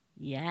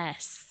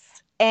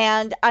 Yes.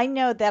 And I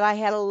know that I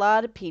had a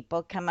lot of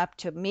people come up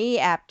to me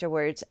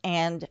afterwards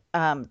and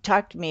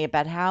talk to me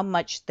about how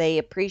much they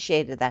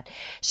appreciated that.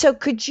 So,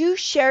 could you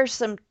share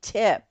some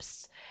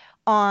tips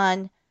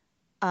on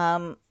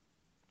um,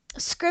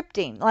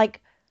 scripting?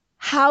 Like,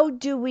 how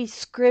do we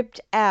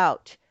script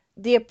out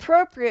the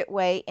appropriate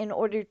way in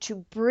order to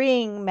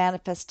bring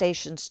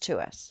manifestations to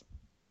us?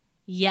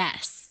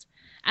 Yes,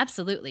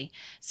 absolutely.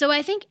 So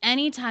I think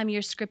anytime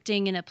you're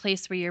scripting in a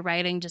place where you're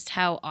writing just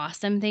how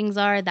awesome things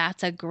are,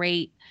 that's a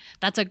great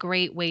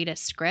way to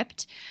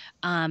script.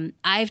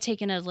 I've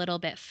taken it a little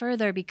bit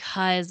further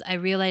because I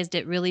realized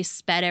it really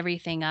sped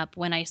everything up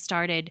when I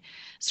started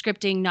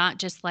scripting, not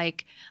just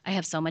like I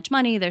have so much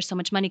money, there's so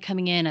much money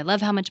coming in, I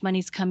love how much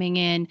money's coming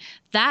in.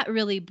 That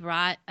really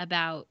brought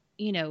about,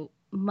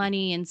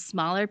 money in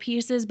smaller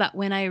pieces. But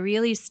when I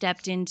really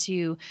stepped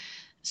into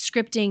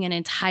scripting an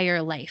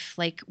entire life,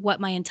 like what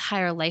my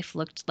entire life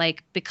looked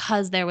like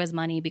because there was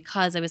money,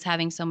 because I was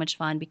having so much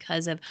fun,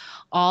 because of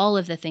all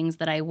of the things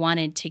that I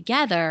wanted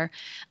together,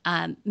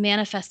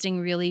 manifesting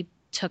really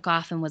took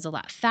off and was a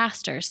lot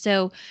faster.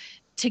 So,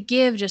 to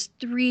give just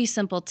 3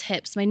 simple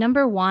tips, my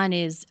number one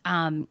is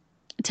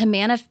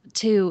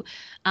to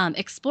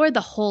explore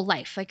the whole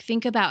life. Like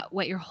think about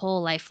what your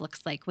whole life looks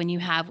like when you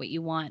have what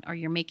you want, or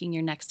you're making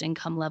your next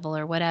income level,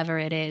 or whatever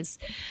it is.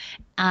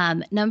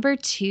 Number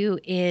two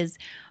is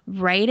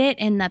write it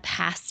in the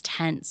past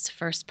tense,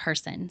 first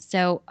person.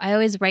 So I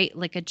always write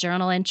like a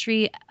journal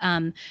entry,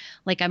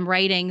 like I'm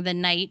writing the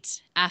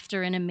night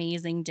after an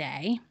amazing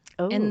day.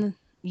 Oh, And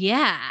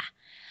yeah.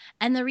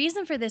 And the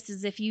reason for this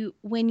is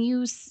when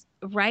you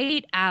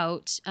write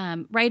out,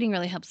 writing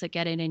really helps it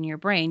get it in your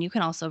brain. You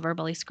can also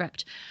verbally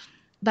script.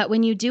 But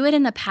when you do it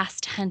in the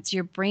past tense,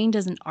 your brain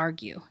doesn't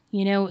argue.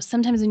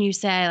 Sometimes when you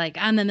say like,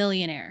 I'm a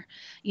millionaire,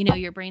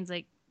 your brain's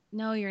like,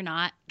 no, you're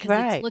not, because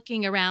it's right.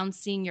 looking around,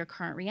 seeing your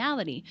current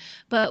reality.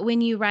 But when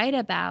you write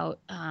about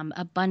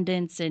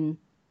abundance and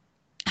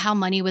how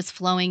money was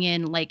flowing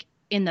in, like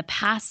in the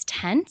past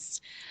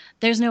tense,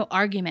 there's no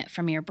argument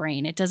from your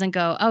brain. It doesn't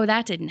go, oh,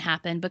 that didn't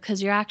happen,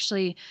 because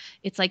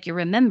it's like you're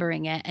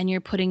remembering it and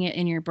you're putting it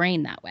in your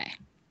brain that way.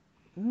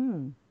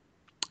 Mm.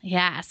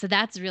 Yeah. So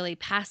that's really,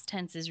 past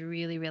tense is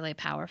really, really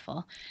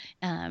powerful.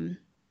 And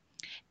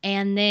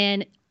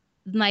then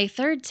my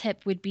third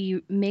tip would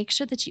be, make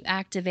sure that you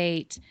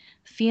activate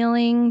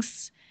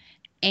feelings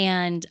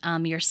and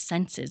your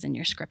senses in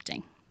your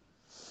scripting.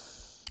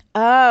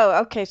 Oh,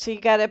 okay. So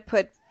you got to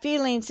put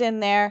feelings in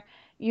there.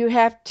 You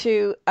have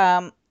to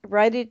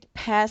write it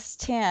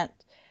past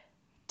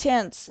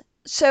tense.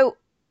 So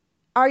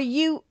are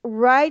you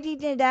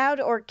writing it out,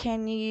 or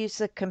can you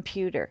use a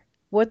computer?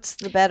 What's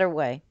the better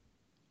way?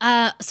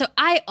 So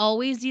I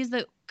always use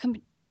the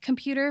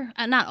computer,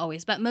 not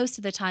always, but most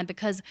of the time,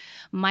 because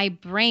my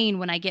brain,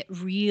 when I get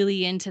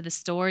really into the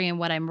story and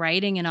what I'm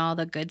writing and all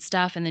the good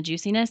stuff and the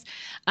juiciness,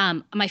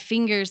 my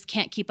fingers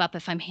can't keep up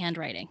if I'm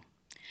handwriting.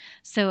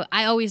 So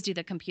I always do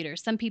the computer.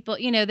 Some people,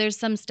 there's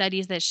some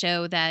studies that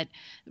show that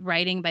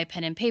writing by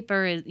pen and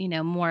paper is,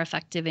 more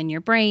effective in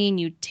your brain.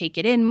 You take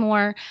it in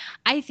more.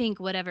 I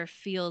think whatever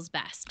feels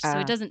best. So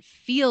it doesn't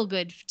feel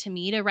good to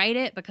me to write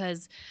it,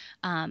 because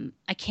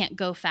I can't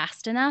go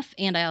fast enough,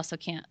 and I also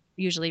can't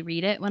usually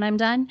read it when I'm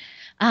done.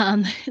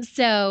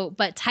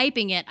 But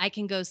typing it, I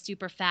can go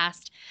super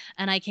fast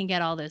and I can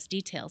get all those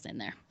details in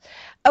there.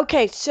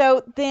 Okay,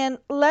 so then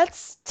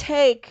let's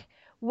take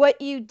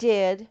what you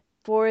did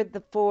for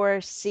the 4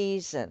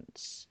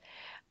 seasons.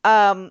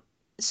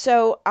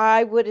 So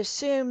I would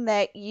assume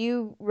that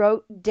you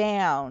wrote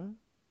down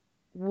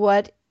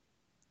what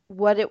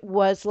it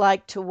was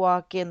like to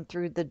walk in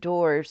through the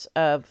doors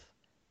of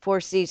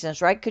 4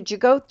 seasons, right? Could you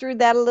go through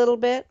that a little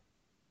bit?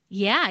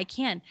 Yeah, I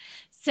can.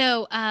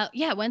 So,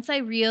 once I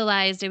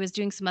realized I was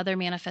doing some other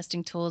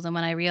manifesting tools, and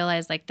when I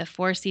realized like the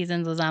 4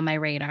 seasons was on my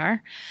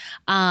radar,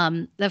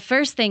 the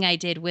first thing I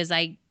did was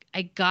I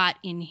got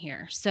in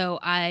here. So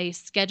I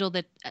scheduled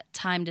a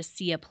time to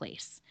see a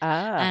place.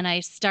 And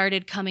I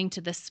started coming to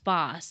the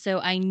spa. So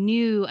I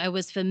knew, I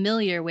was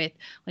familiar with,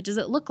 what does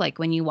it look like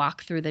when you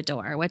walk through the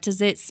door? What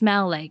does it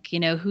smell like?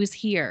 Who's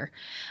here?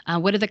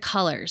 What are the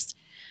colors?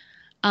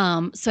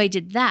 So I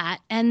did that.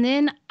 And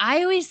then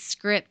I always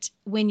script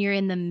when you're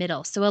in the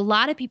middle. So a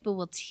lot of people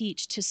will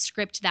teach to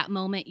script that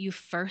moment you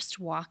first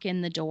walk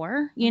in the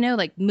door,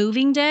 like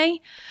moving day.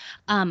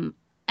 And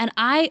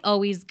I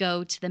always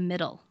go to the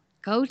middle.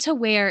 Go to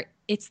where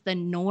it's the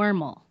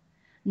normal,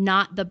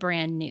 not the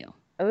brand new.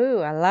 Oh,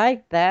 I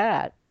like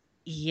that.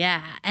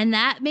 Yeah. And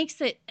that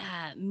makes it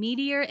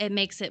meatier. It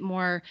makes it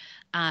more,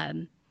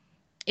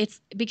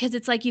 it's because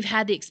it's like you've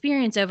had the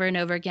experience over and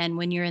over again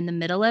when you're in the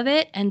middle of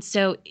it. And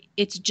so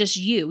it's just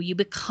you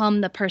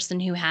become the person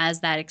who has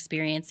that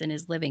experience and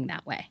is living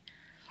that way.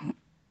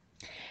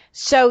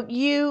 So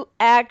you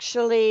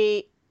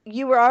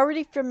were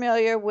already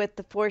familiar with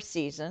the 4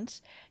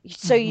 seasons.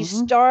 So you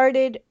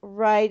started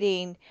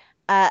writing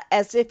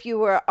as if you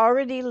were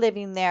already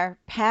living there,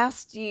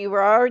 you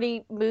were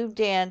already moved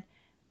in.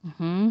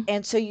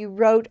 And so you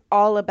wrote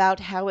all about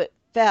how it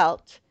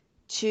felt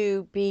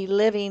to be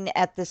living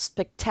at this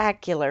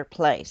spectacular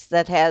place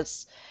that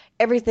has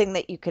everything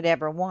that you could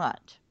ever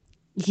want.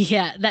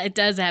 Yeah, that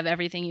does have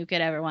everything you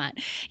could ever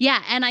want.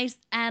 Yeah, and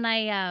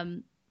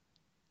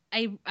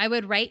I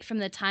would write from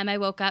the time I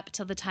woke up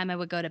till the time I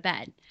would go to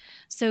bed.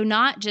 So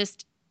not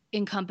just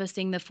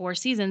encompassing the 4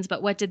 seasons,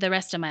 but what did the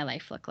rest of my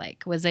life look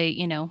like? Was I,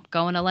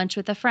 going to lunch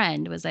with a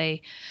friend? Was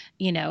I,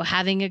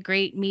 having a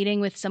great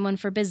meeting with someone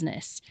for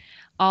business?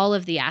 All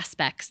of the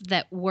aspects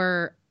that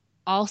were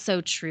also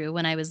true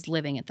when I was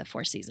living at the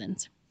 4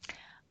 seasons.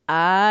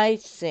 I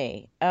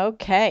see.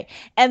 Okay.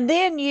 And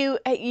then you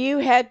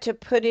had to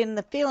put in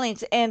the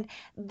feelings. And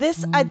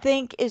this, I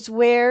think, is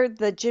where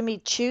the Jimmy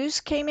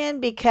Choos came in,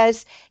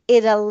 because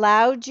it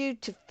allowed you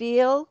to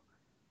feel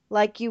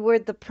like you were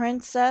the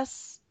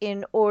princess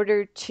in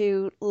order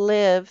to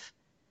live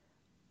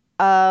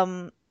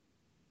in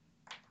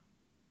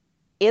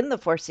the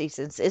 4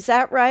 seasons. Is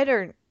that right,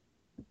 or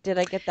did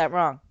I get that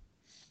wrong?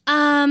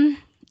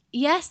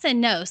 Yes and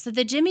no. So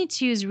the Jimmy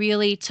Choos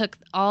really took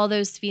all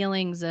those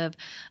feelings of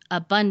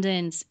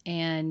abundance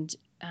and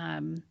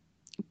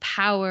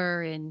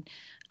power and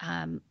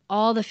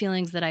all the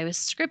feelings that I was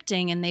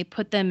scripting, and they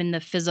put them in the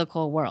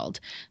physical world.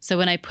 So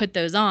when I put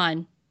those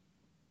on,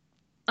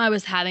 I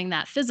was having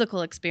that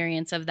physical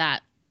experience of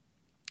that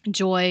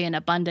joy and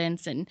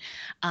abundance and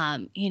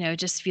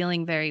just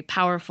feeling very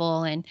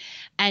powerful,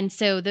 and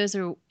so those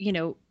are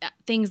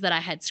things that I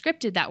had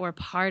scripted that were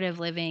part of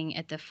living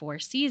at the 4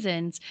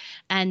 seasons.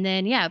 And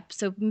then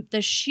so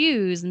the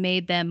shoes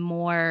made them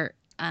more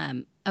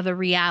of a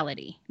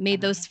reality,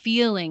 made those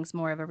feelings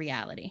more of a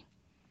reality.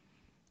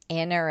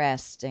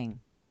 Interesting.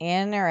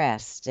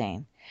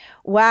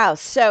 Wow.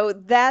 So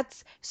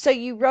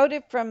you wrote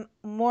it from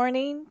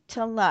morning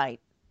till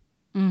night.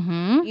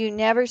 You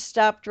never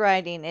stopped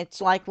writing.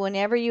 It's like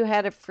whenever you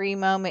had a free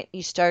moment,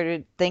 you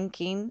started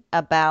thinking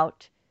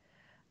about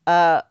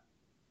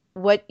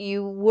what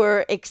you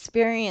were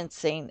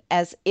experiencing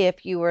as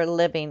if you were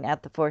living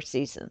at the 4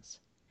 seasons.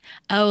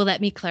 Oh,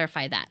 let me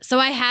clarify that. So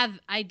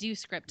I do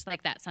script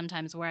like that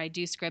sometimes, where I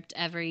do script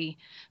every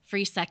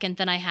free second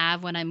that I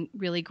have when I'm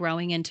really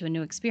growing into a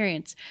new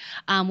experience.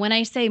 When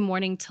I say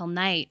morning till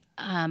night,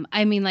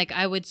 I mean, like,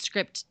 I would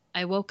script,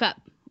 I woke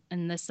up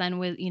and the sun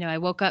was, I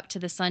woke up to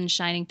the sun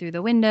shining through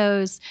the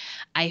windows.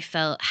 I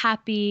felt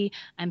happy.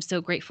 I'm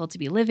so grateful to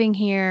be living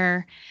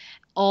here,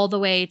 all the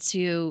way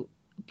to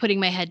putting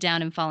my head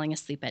down and falling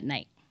asleep at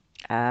night,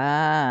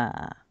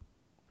 Ah,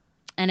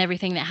 and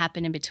everything that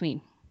happened in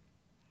between.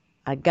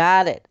 I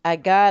got it. I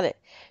got it.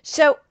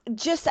 So,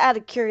 just out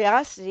of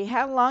curiosity,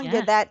 how long Yeah.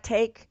 did that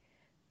take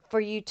for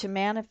you to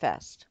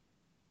manifest?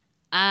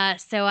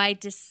 So I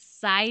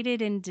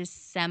decided in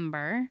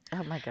December.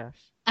 Oh my gosh.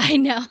 I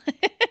know.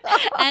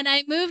 And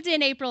I moved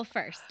in April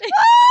 1st.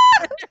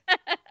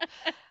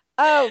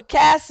 Oh,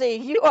 Cassie,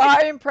 you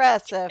are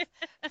impressive.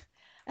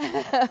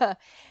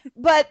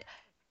 But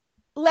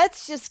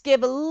let's just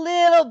give a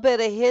little bit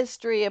of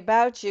history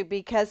about you,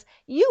 because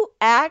you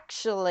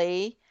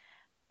actually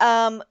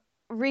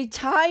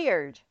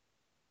retired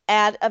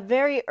at a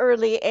very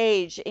early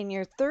age in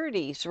your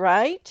 30s,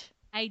 right?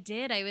 I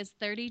did. I was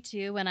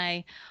 32 when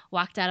I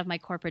walked out of my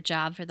corporate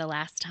job for the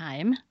last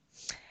time.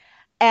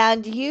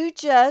 And you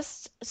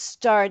just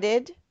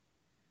started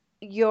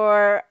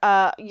your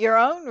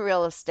own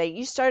real estate.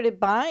 You started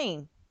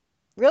buying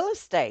real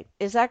estate.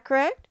 Is that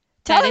correct?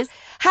 Tell That us, is,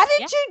 how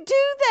did yeah. you do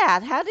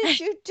that? How did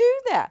you do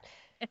that?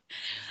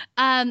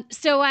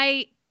 So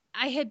I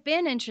had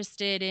been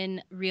interested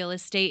in real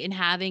estate and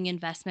having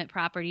investment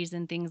properties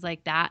and things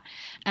like that.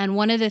 And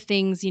one of the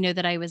things,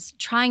 that I was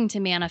trying to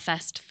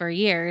manifest for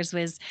years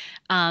was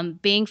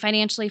being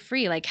financially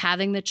free, like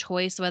having the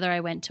choice whether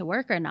I went to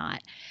work or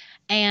not.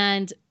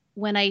 And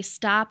when I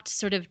stopped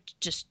sort of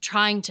just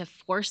trying to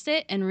force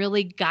it and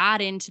really got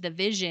into the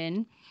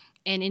vision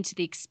and into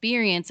the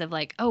experience of,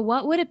 like, oh,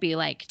 what would it be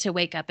like to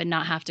wake up and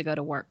not have to go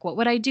to work? What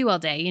would I do all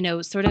day?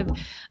 Sort of,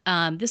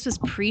 this was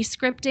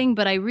pre-scripting,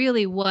 but I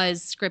really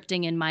was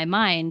scripting in my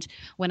mind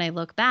when I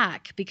look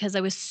back, because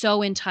I was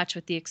so in touch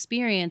with the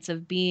experience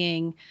of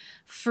being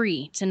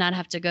free to not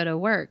have to go to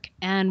work.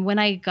 And when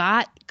I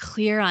got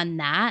clear on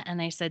that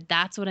and I said,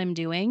 that's what I'm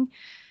doing,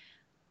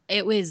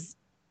 it was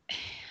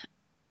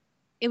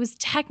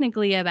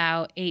technically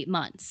about 8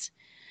 months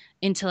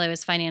until I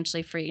was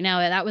financially free. Now,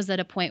 that was at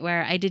a point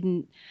where I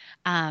didn't,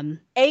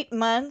 8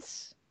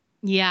 months?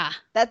 yeah.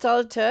 That's all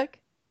it took?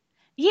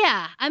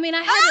 Yeah. I mean,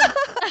 I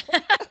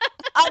had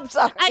I'm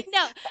sorry. I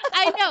know.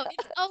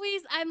 It's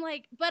always, I'm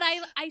like, but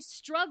I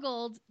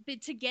struggled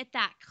to get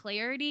that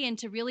clarity and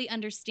to really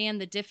understand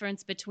the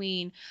difference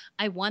between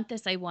I want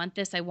this, I want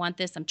this, I want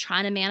this, I'm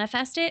trying to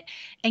manifest it,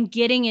 and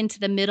getting into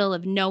the middle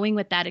of knowing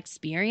what that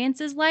experience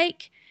is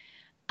like.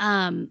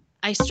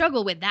 I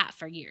struggled with that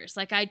for years.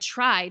 Like, I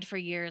tried for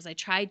years. I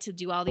tried to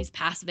do all these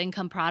passive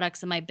income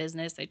products in my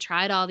business. I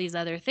tried all these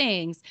other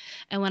things.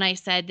 And when I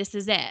said, this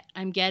is it,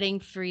 I'm getting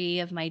free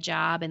of my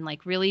job, and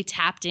like really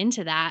tapped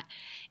into that,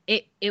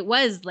 it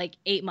was like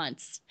 8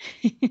 months.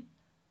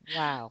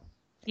 Wow.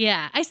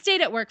 Yeah. I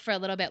stayed at work for a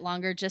little bit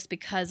longer just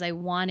because I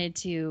wanted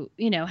to,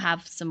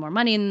 have some more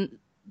money in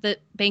the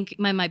bank,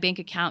 my bank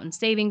account and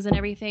savings and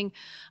everything.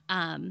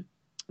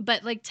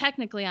 But like,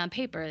 technically on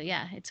paper,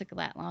 yeah, it took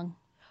that long.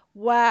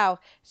 Wow.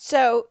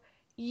 So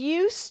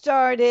you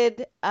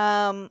started,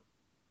 it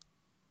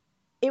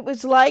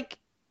was like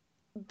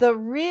the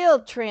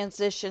real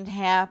transition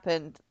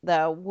happened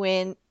though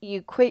when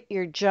you quit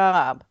your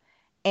job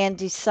and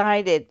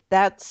decided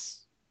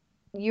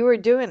you were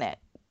doing it.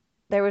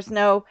 There was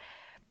no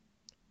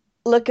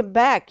looking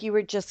back. You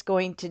were just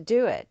going to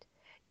do it.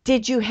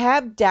 Did you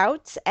have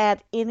doubts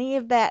at any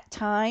of that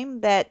time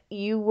that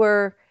you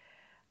weren't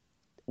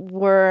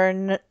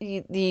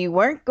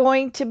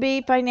going to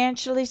be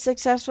financially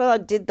successful?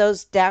 Did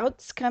those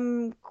doubts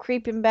come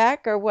creeping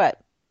back, or what?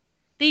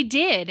 They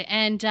did.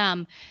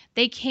 And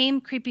they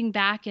came creeping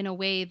back in a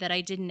way that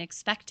I didn't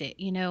expect it,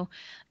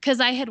 because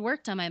I had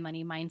worked on my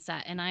money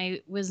mindset and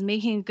I was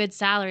making a good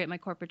salary at my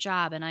corporate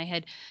job, and I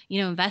had,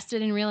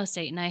 invested in real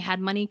estate, and I had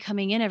money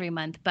coming in every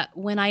month. But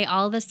when I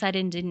all of a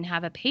sudden didn't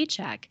have a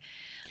paycheck,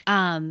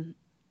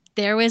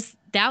 there was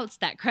doubts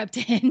that crept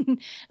in.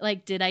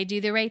 Like, did I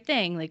do the right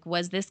thing? Like,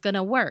 was this going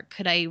to work?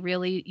 Could I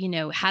really,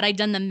 had I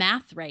done the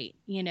math right,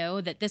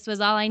 that this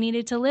was all I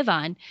needed to live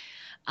on?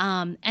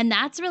 And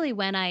that's really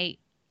when I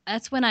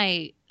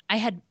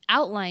had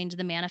outlined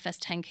the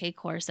Manifest 10K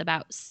course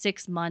about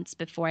 6 months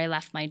before I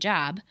left my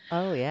job.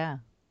 Oh, yeah.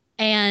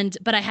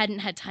 But I hadn't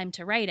had time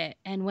to write it.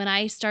 And when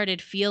I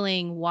started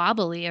feeling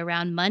wobbly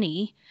around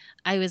money,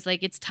 I was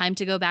like, it's time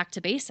to go back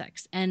to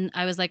basics. And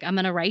I was like, I'm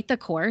going to write the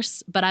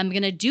course, but I'm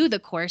going to do the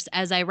course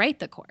as I write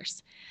the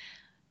course.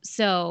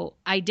 So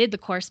I did the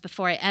course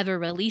before I ever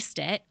released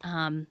it,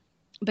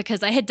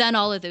 because I had done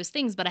all of those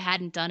things, but I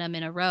hadn't done them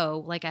in a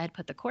row. Like, I had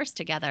put the course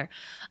together.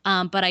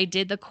 But I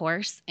did the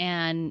course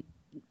and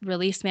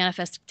released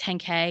Manifest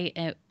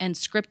 10K and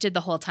scripted the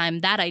whole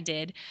time. That I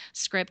did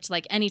script,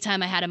 like,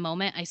 anytime I had a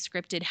moment, I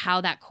scripted how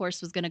that course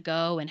was going to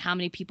go and how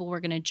many people were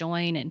going to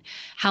join and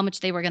how much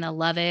they were going to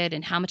love it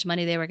and how much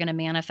money they were going to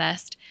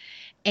manifest.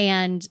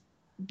 And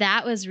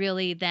that was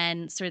really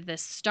then sort of the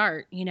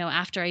start,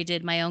 after I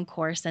did my own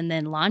course and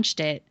then launched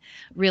it,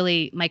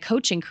 really my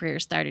coaching career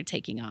started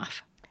taking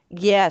off.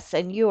 Yes,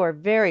 and you are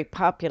very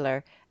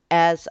popular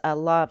as a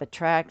law of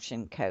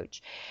attraction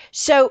coach.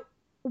 So,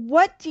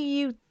 what do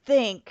you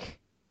think?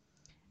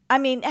 I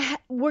mean,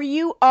 were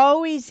you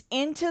always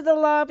into the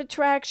law of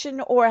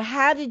attraction, or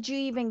how did you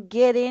even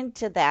get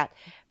into that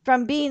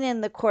from being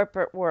in the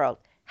corporate world?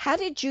 How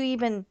did you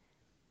even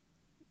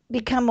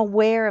become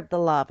aware of the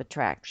law of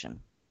attraction?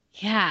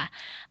 Yeah.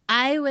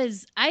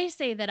 I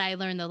say that I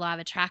learned the law of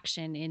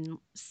attraction in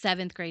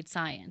seventh grade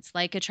science,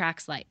 like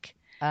attracts like.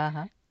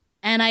 Uh-huh.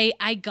 And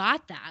I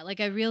got that.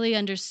 Like I really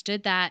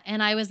understood that.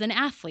 And I was an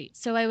athlete.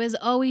 So I was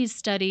always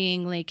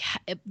studying like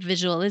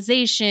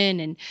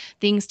visualization and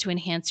things to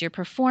enhance your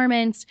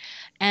performance.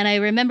 And I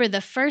remember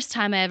the first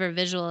time I ever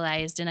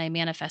visualized and I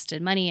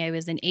manifested money, I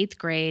was in eighth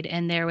grade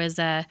and there was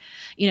it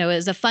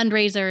was a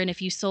fundraiser. And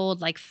if you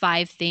sold like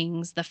 5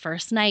 things the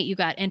first night, you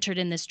got entered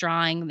in this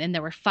drawing and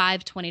there were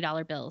 5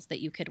 $20 bills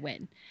that you could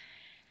win.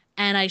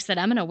 And I said,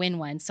 I'm going to win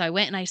one. So I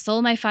went and I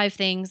sold my 5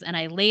 things and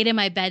I laid in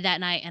my bed that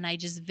night and I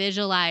just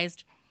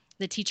visualized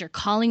the teacher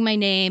calling my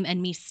name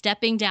and me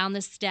stepping down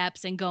the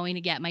steps and going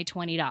to get my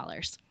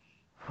 $20.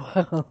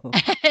 Whoa.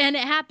 And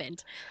it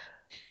happened.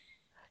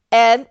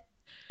 And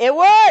it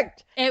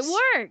worked. It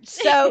worked.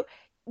 So,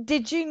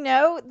 did you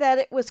know that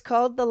it was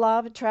called the law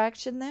of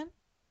attraction then?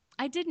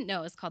 I didn't know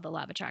it was called the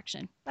law of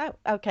attraction. Oh,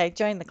 okay.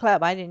 Join the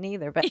club. I didn't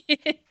either, but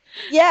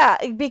yeah,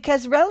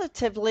 because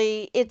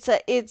relatively it's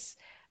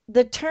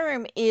the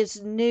term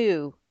is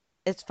new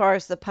as far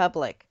as the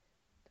public,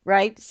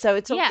 right? So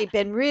it's Yeah. only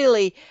been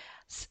really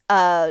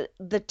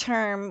the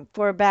term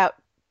for about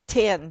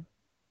 10,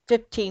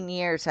 15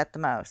 years at the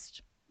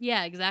most.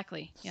 Yeah,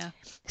 exactly. Yeah.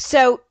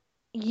 So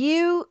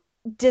you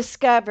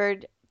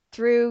discovered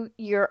through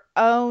your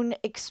own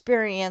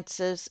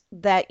experiences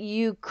that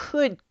you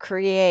could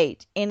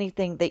create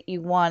anything that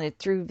you wanted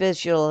through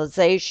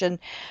visualization,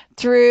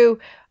 through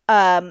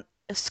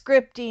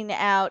scripting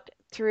out,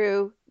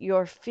 through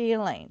your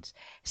feelings.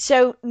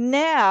 So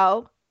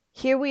now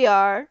here we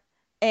are,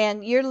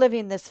 and you're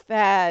living this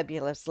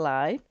fabulous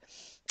life,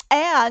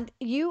 and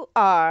you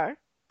are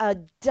a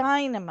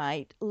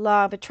dynamite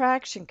law of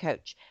attraction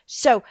coach.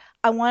 So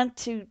I want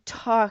to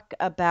talk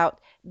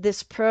about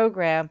this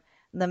program,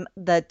 the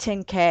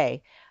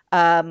 10K.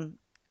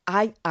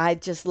 I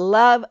just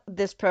love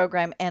this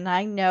program, and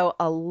I know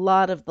a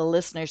lot of the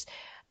listeners.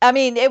 I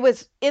mean, it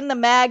was in the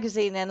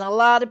magazine, and a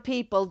lot of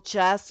people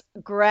just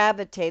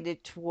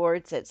gravitated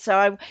towards it.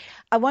 So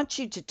I want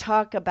you to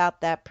talk about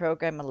that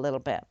program a little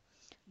bit.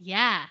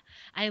 Yeah,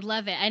 I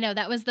love it. I know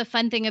that was the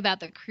fun thing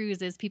about the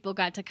cruise is people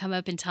got to come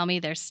up and tell me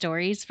their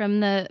stories from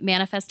the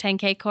Manifest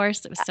 10K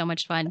course. It was so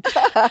much fun.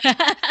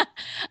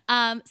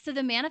 So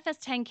the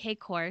Manifest 10K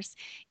course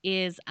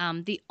is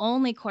the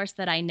only course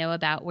that I know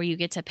about where you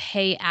get to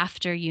pay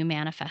after you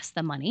manifest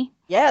the money.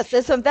 Yes,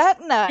 isn't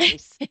that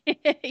nice?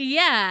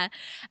 Yeah.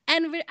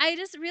 And I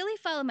just really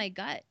followed my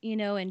gut,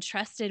 and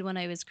trusted when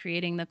I was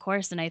creating the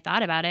course and I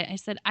thought about it. I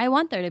said, I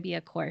want there to be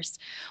a course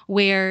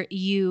where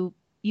you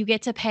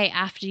get to pay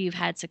after you've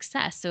had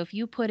success. So if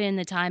you put in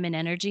the time and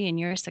energy and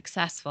you're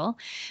successful,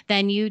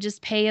 then you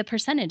just pay a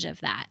percentage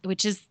of that,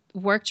 which is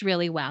worked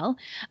really well.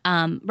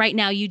 Right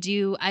now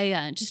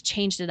I just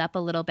changed it up a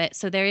little bit.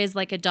 So there is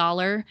like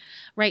 $1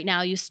 right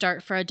now. You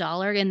start for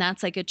 $1 and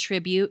that's like a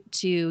tribute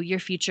to your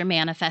future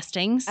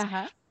manifestings.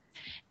 Uh-huh.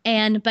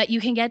 But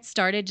you can get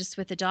started just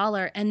with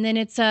 $1. And then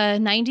it's a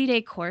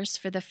 90-day course.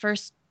 For the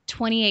first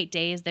 28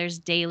 days, there's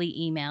daily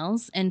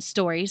emails and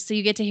stories. So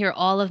you get to hear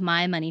all of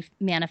my money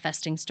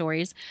manifesting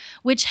stories,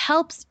 which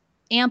helps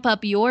amp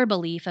up your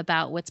belief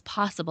about what's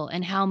possible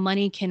and how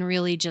money can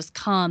really just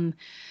come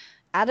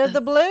out of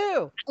the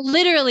blue.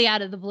 Literally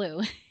out of the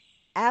blue.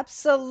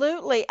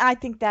 Absolutely. I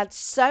think that's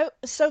so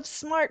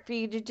smart for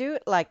you to do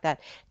it like that.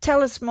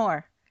 Tell us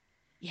more.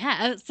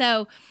 Yeah.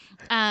 So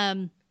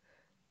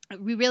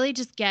we really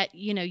just get,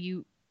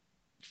 you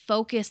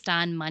focused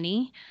on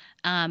money.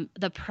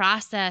 The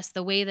process,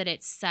 the way that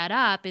it's set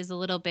up is a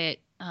little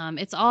bit,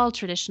 it's all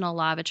traditional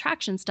law of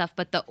attraction stuff,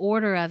 but the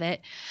order of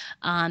it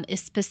is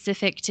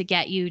specific to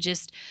get you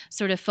just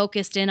sort of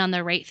focused in on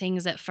the right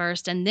things at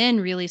first and then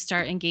really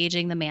start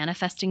engaging the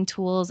manifesting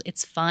tools.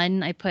 It's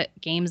fun. I put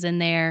games in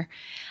there.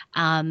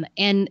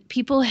 And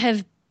people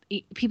have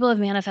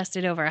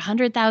manifested over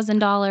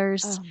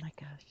 $100,000. Oh my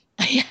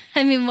gosh.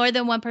 I mean, more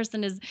than one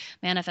person has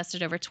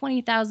manifested over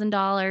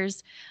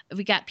 $20,000.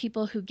 We got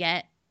people who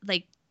get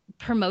like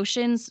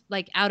promotions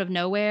like out of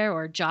nowhere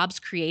or jobs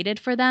created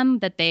for them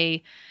that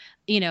they,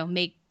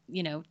 make,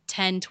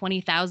 10,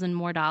 20,000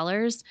 more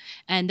dollars.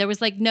 And there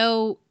wasn't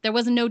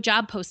no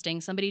job posting.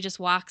 Somebody just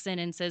walks in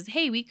and says,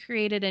 hey, we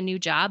created a new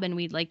job and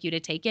we'd like you to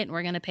take it. And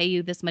we're going to pay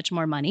you this much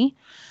more money.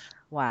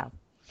 Wow.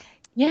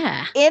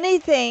 Yeah.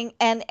 Anything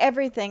and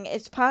everything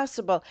is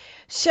possible.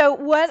 So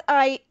what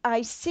I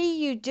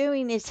see you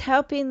doing is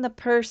helping the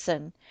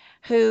person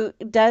who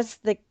does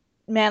the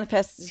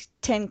Manifest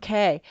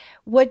 10K.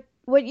 What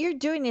what you're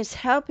doing is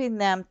helping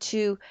them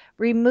to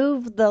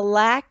remove the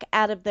lack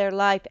out of their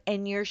life,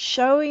 and you're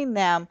showing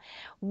them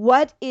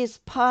what is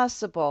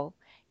possible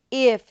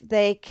if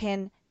they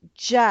can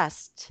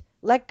just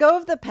let go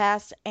of the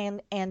past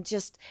and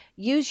just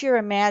use your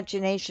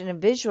imagination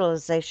and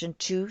visualization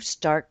to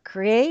start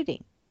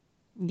creating.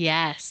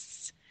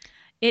 Yes.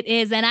 It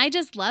is, and I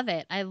just love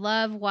it. I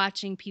love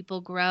watching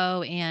people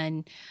grow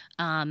and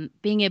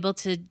being able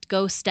to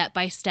go step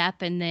by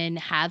step and then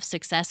have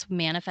success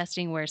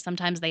manifesting where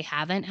sometimes they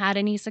haven't had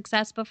any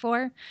success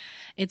before.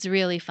 It's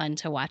really fun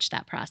to watch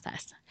that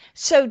process.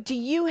 So, do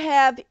you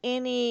have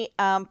any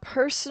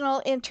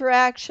personal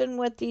interaction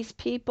with these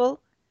people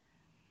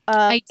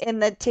I in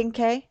the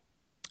 10K?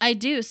 I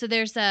do. So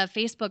there's a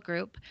Facebook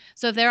group.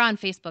 So if they're on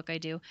Facebook, I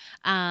do.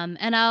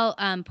 And I'll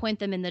point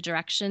them in the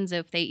directions.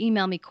 If they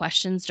email me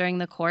questions during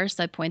the course,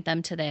 I point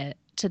them to the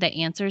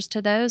answers to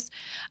those.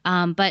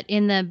 But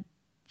in the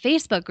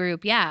Facebook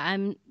group, yeah,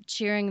 I'm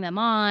cheering them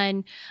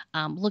on,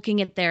 looking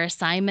at their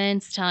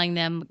assignments, telling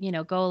them,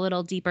 go a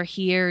little deeper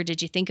here.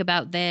 Did you think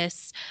about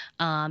this?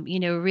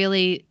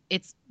 Really,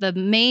 it's the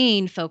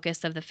main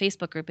focus of the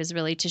Facebook group is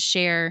really to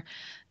share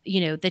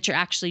that you're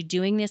actually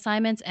doing the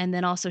assignments and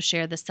then also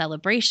share the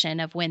celebration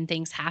of when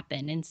things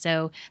happen. And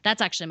so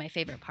that's actually my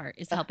favorite part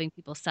is helping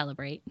people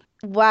celebrate.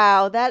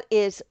 Wow, that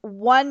is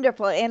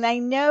wonderful. And I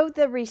know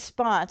the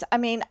response. I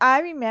mean,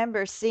 I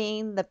remember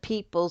seeing the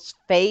people's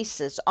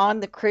faces on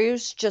the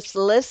cruise just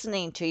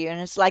listening to you, and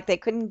it's like they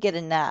couldn't get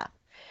enough.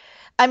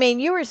 I mean,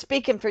 you were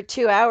speaking for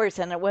 2 hours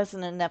and it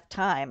wasn't enough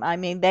time. I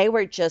mean, they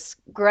were just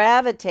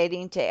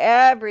gravitating to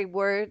every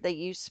word that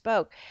you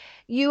spoke.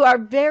 You are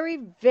very,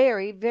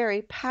 very,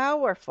 very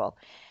powerful.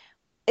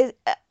 It-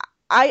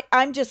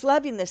 I'm just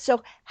loving this.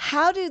 So,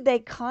 how do they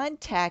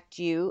contact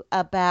you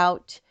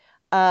about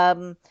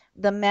the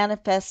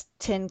Manifest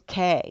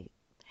 10K,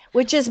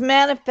 which is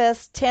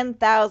Manifest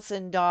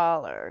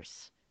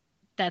 $10,000?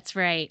 That's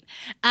right.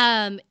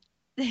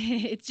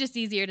 It's just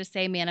easier to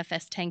say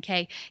manifest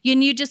 10K.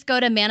 You just go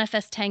to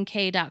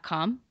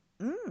manifest10k.com.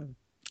 Mm.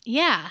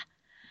 Yeah.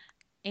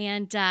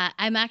 And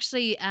I'm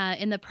actually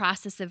in the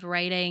process of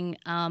writing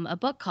a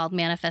book called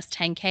Manifest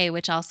 10K,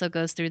 which also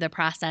goes through the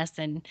process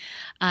and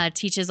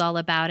teaches all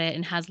about it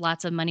and has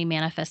lots of money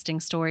manifesting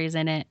stories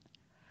in it.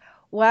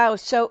 Wow.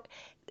 So,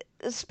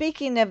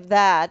 speaking of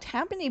that,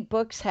 how many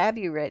books have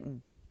you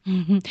written?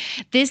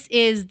 This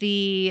is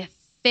the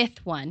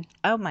fifth one.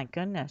 Oh my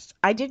goodness.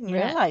 I didn't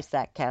Yeah. realize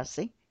that,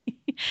 Cassie.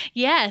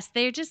 Yes,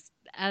 they're just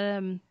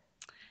yeah,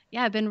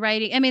 I've been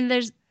writing. I mean,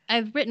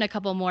 I've written a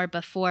couple more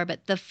before,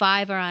 but the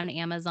 5 are on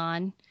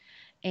Amazon.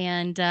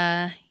 And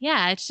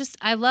yeah, it's just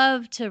I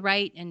love to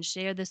write and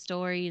share the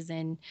stories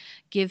and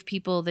give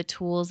people the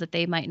tools that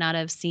they might not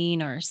have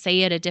seen or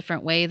say it a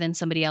different way than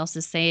somebody else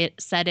has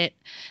said it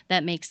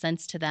that makes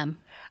sense to them.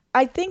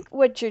 I think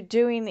what you're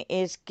doing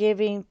is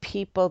giving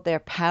people their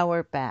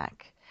power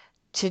back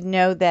to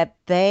know that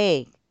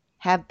they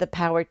have the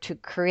power to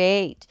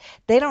create.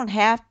 They don't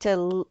have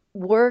to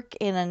work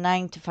in a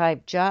 9 to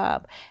 5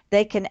 job.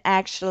 They can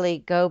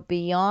actually go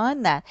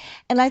beyond that.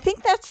 And I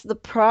think that's the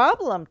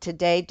problem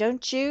today,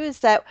 don't you?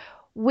 Is that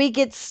we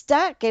get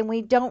stuck and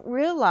we don't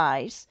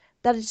realize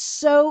that it's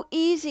so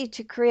easy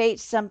to create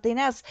something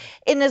else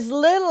in as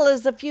little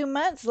as a few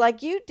months,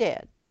 like you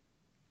did.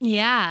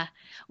 Yeah,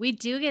 we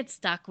do get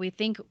stuck.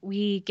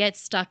 We get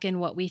stuck in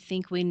what we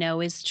think we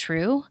know is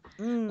true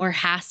or Mm.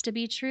 has to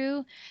be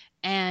true.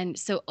 And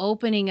so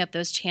opening up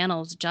those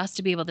channels just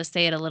to be able to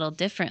say it a little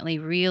differently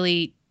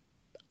really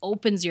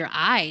opens your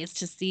eyes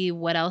to see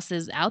what else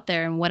is out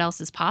there and what else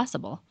is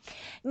possible.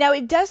 Now,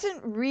 it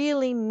doesn't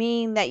really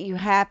mean that you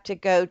have to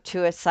go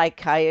to a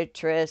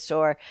psychiatrist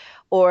or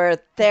a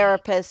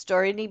therapist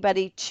or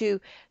anybody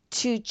to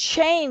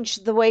change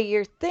the way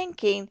you're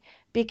thinking,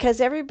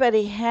 because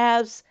everybody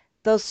has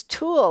those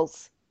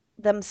tools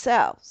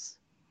themselves.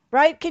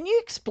 Right? Can you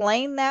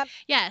explain that?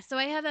 Yeah, so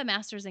I have a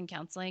master's in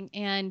counseling,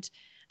 and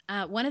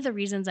one of the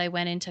reasons I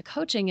went into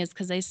coaching is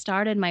because I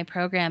started my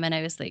program and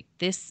I was like,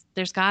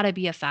 there's got to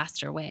be a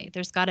faster way.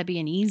 There's got to be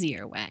an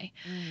easier way.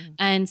 Mm.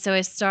 And so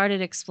I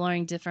started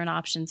exploring different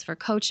options for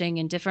coaching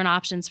and different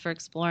options for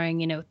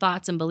exploring,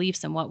 thoughts and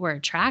beliefs and what we're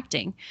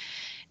attracting.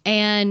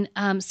 And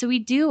so we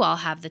do all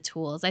have the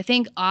tools. I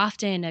think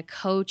often a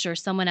coach or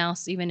someone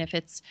else, even if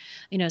it's,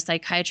 a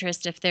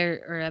psychiatrist, if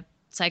they're or a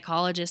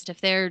psychologist, if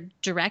they're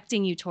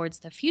directing you towards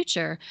the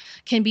future,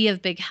 can be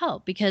of big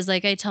help. Because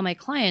like I tell my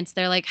clients,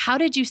 they're like, how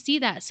did you see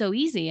that so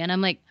easy? And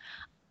I'm like,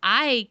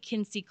 I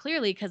can see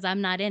clearly because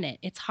I'm not in it.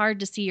 It's hard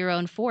to see your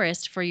own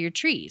forest for your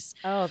trees.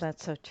 Oh,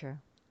 that's so true.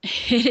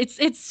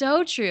 It's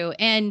so true.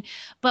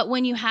 But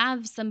when you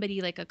have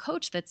somebody like a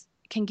coach that's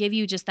can give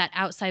you just that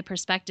outside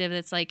perspective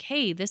that's like,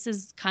 hey, this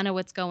is kind of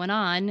what's going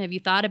on. Have you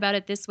thought about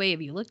it this way?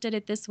 Have you looked at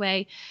it this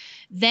way?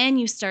 Then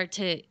you start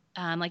to,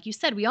 like you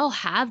said, we all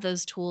have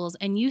those tools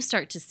and you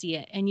start to see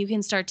it and you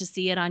can start to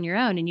see it on your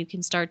own and you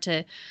can start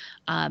to,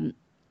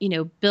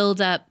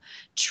 build up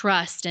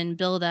trust and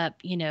build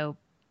up,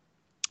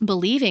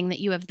 believing that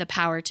you have the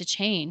power to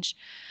change.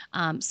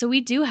 So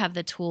we do have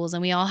the tools,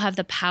 and we all have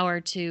the power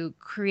to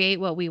create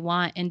what we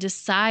want and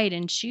decide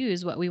and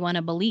choose what we want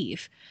to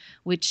believe,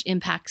 which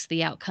impacts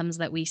the outcomes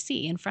that we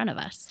see in front of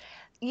us.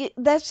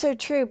 That's so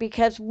true,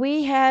 because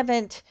we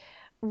haven't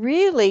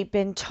really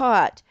been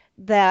taught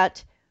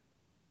that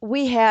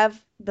we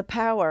have the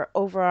power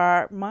over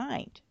our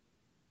mind.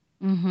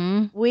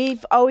 Mm-hmm.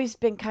 We've always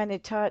been kind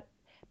of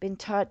been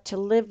taught to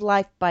live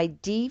life by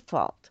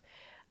default,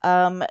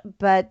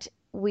 but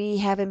we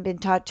haven't been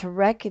taught to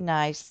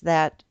recognize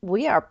that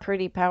we are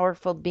pretty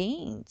powerful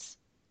beings.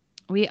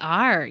 We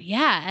are.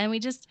 Yeah. And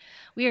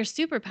we are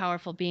super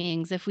powerful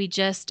beings if we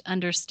just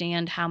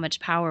understand how much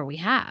power we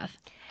have.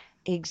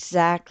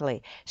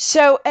 Exactly.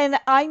 So, and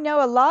I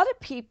know a lot of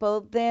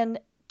people then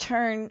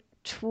turn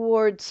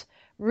towards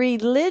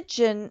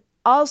religion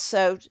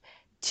also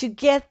to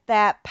get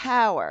that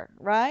power,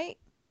 right?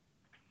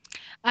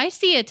 I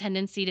see a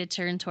tendency to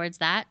turn towards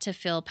that to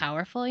feel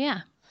powerful.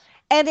 Yeah.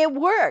 And it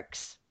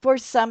works for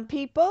some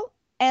people,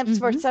 and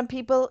for Mm-hmm. some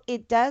people,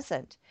 it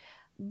doesn't.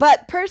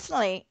 But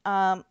personally,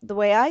 the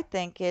way I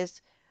think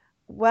is,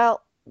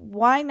 well,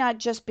 why not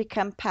just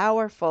become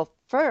powerful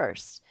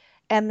first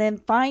and then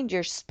find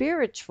your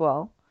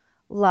spiritual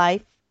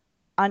life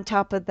on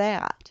top of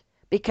that?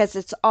 Because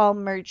it's all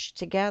merged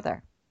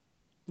together.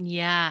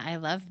 Yeah. I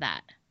love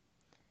that.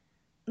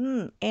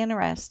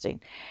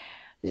 Interesting.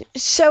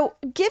 So,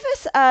 give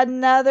us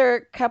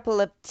another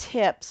couple of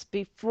tips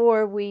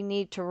before we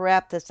need to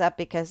wrap this up,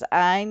 because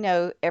I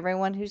know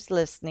everyone who's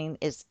listening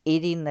is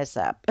eating this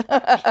up.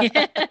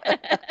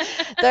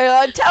 They're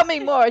like, tell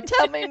me more,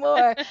 tell me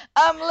more.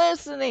 I'm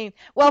listening.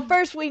 Well,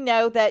 first, we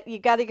know that you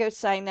got to go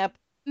sign up.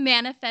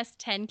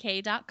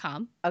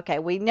 Manifest10k.com. Okay,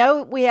 we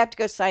know we have to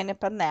go sign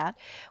up on that.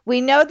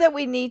 We know that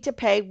we need to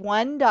pay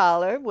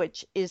 $1,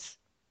 which is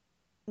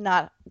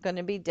not going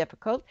to be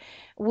difficult.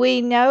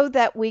 We know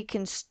that we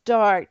can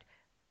start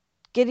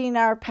getting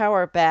our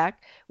power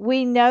back.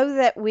 We know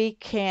that we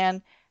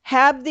can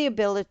have the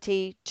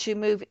ability to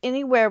move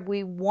anywhere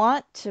we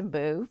want to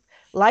move,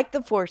 like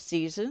the Four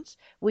Seasons.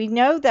 We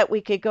know that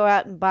we could go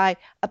out and buy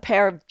a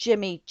pair of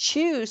Jimmy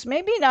Choos,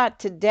 maybe not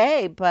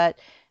today, but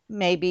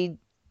maybe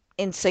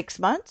in 6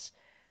 months.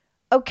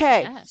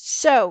 Okay, Yes.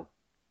 so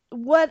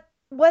what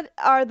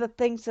are the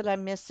things that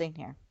I'm missing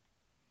here?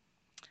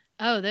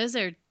 Oh, those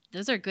are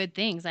good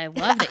things. I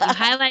love that you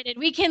highlighted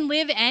we can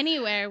live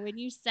anywhere. When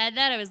you said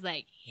that, I was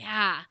like,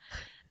 yeah.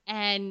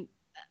 And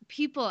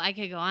people, I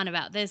could go on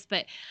about this,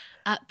 but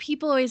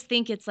people always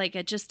think it's like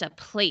just a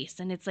place,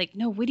 and it's like,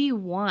 no, what do you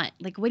want?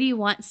 Like, what do you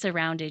want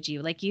surrounded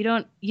you? Like, you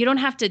don't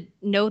have to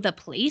know the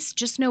place,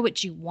 just know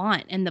what you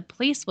want, and the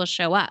place will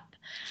show up.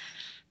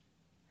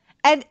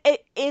 And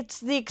it's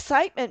the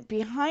excitement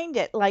behind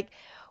it. Like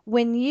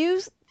when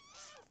you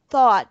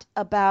thought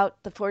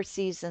about the Four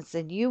Seasons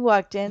and you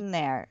walked in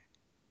there,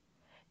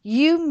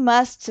 you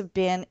must have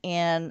been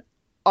in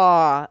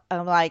awe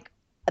of like,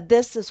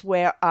 this is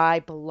where I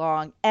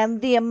belong.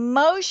 And the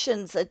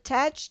emotions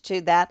attached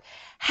to that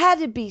had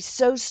to be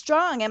so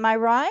strong. Am I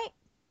right?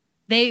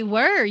 They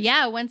were,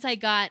 yeah. Once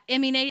I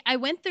mean, I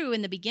went through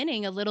in the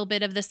beginning a little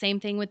bit of the same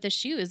thing with the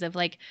shoes of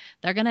like,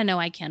 they're going to know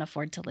I can't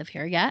afford to live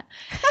here yet.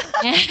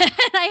 And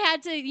I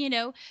had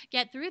to,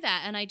 get through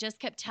that. And I just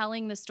kept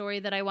telling the story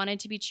that I wanted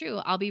to be true.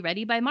 I'll be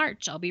ready by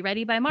March. I'll be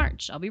ready by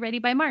March. I'll be ready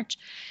by March.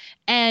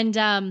 And,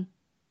 I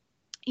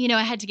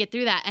had to get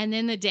through that. And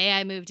then the day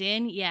I moved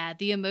in, yeah,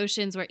 the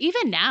emotions were,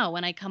 even now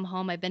when I come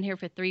home, I've been here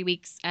for 3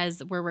 weeks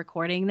as we're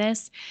recording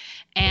this.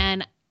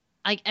 And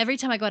like every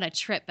time I go on a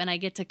trip and I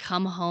get to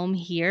come home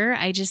here,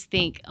 I just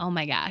think, oh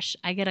my gosh,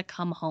 I get to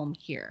come home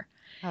here.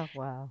 Oh,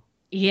 wow.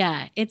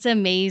 Yeah, it's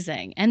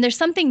amazing. And there's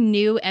something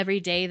new every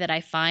day that I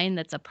find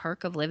that's a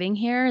perk of living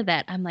here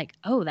that I'm like,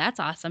 oh, that's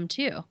awesome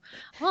too.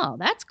 Oh,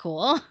 that's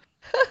cool.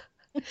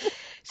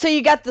 So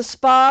you got the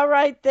spa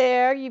right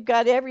there. You've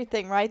got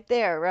everything right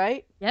there,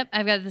 right? Yep,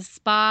 I've got the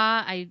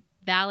spa. I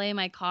valet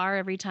my car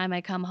every time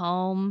I come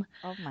home.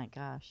 Oh my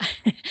gosh.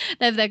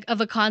 Of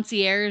a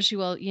concierge who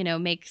will,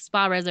 make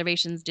spa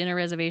reservations, dinner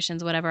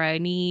reservations, whatever I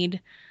need.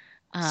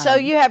 So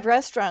you have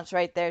restaurants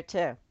right there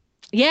too.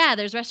 Yeah,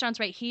 there's restaurants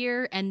right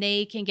here, and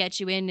they can get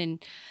you in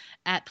and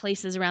at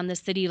places around the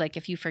city. Like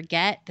if you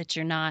forget that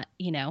you're not,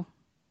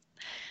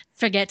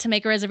 forget to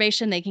make a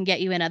reservation, they can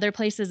get you in other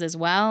places as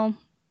well.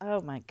 Oh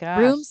my gosh.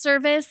 Room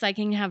service. I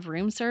can have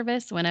room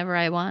service whenever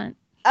I want.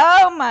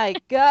 Oh my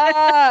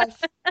gosh.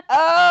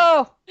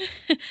 Oh.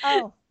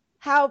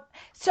 How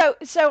so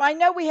I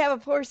know we have a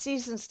Four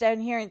Seasons down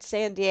here in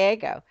San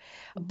Diego,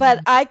 but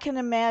I can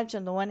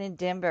imagine the one in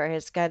Denver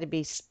has got to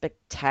be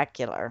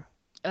spectacular.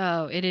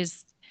 Oh, it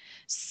is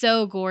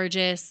so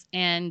gorgeous.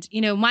 And,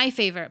 my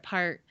favorite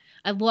part,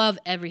 I love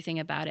everything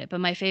about it,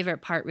 but my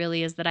favorite part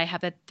really is that I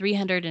have a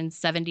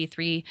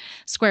 373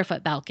 square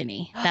foot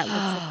balcony that looks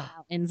at the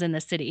mountains in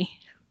the city.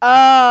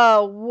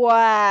 Oh,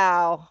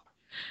 wow.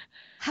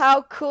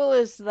 How cool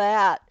is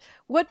that?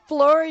 What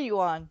floor are you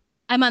on?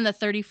 I'm on the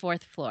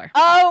 34th floor.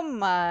 Oh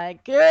my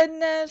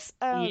goodness.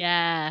 Oh,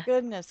 yeah.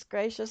 Goodness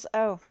gracious.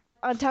 Oh,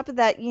 on top of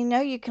that,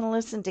 you can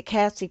listen to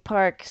Cassie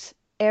Parks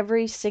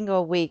every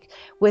single week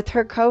with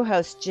her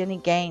co-host Jenny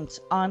Gaines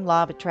on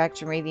Law of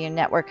Attraction Radio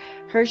Network.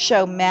 Her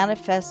show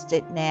Manifest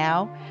It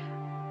Now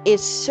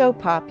is so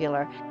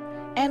popular.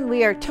 And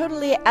we are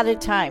totally out of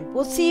time.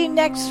 We'll see you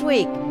next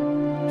week.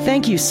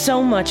 Thank you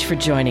so much for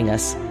joining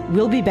us.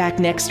 We'll be back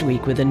next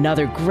week with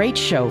another great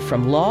show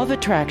from Law of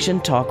Attraction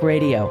Talk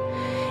Radio.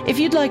 If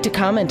you'd like to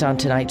comment on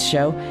tonight's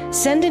show,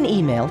 send an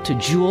email to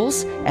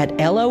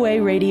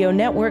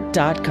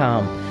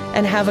jules@loaradionetwork.com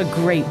and have a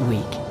great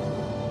week.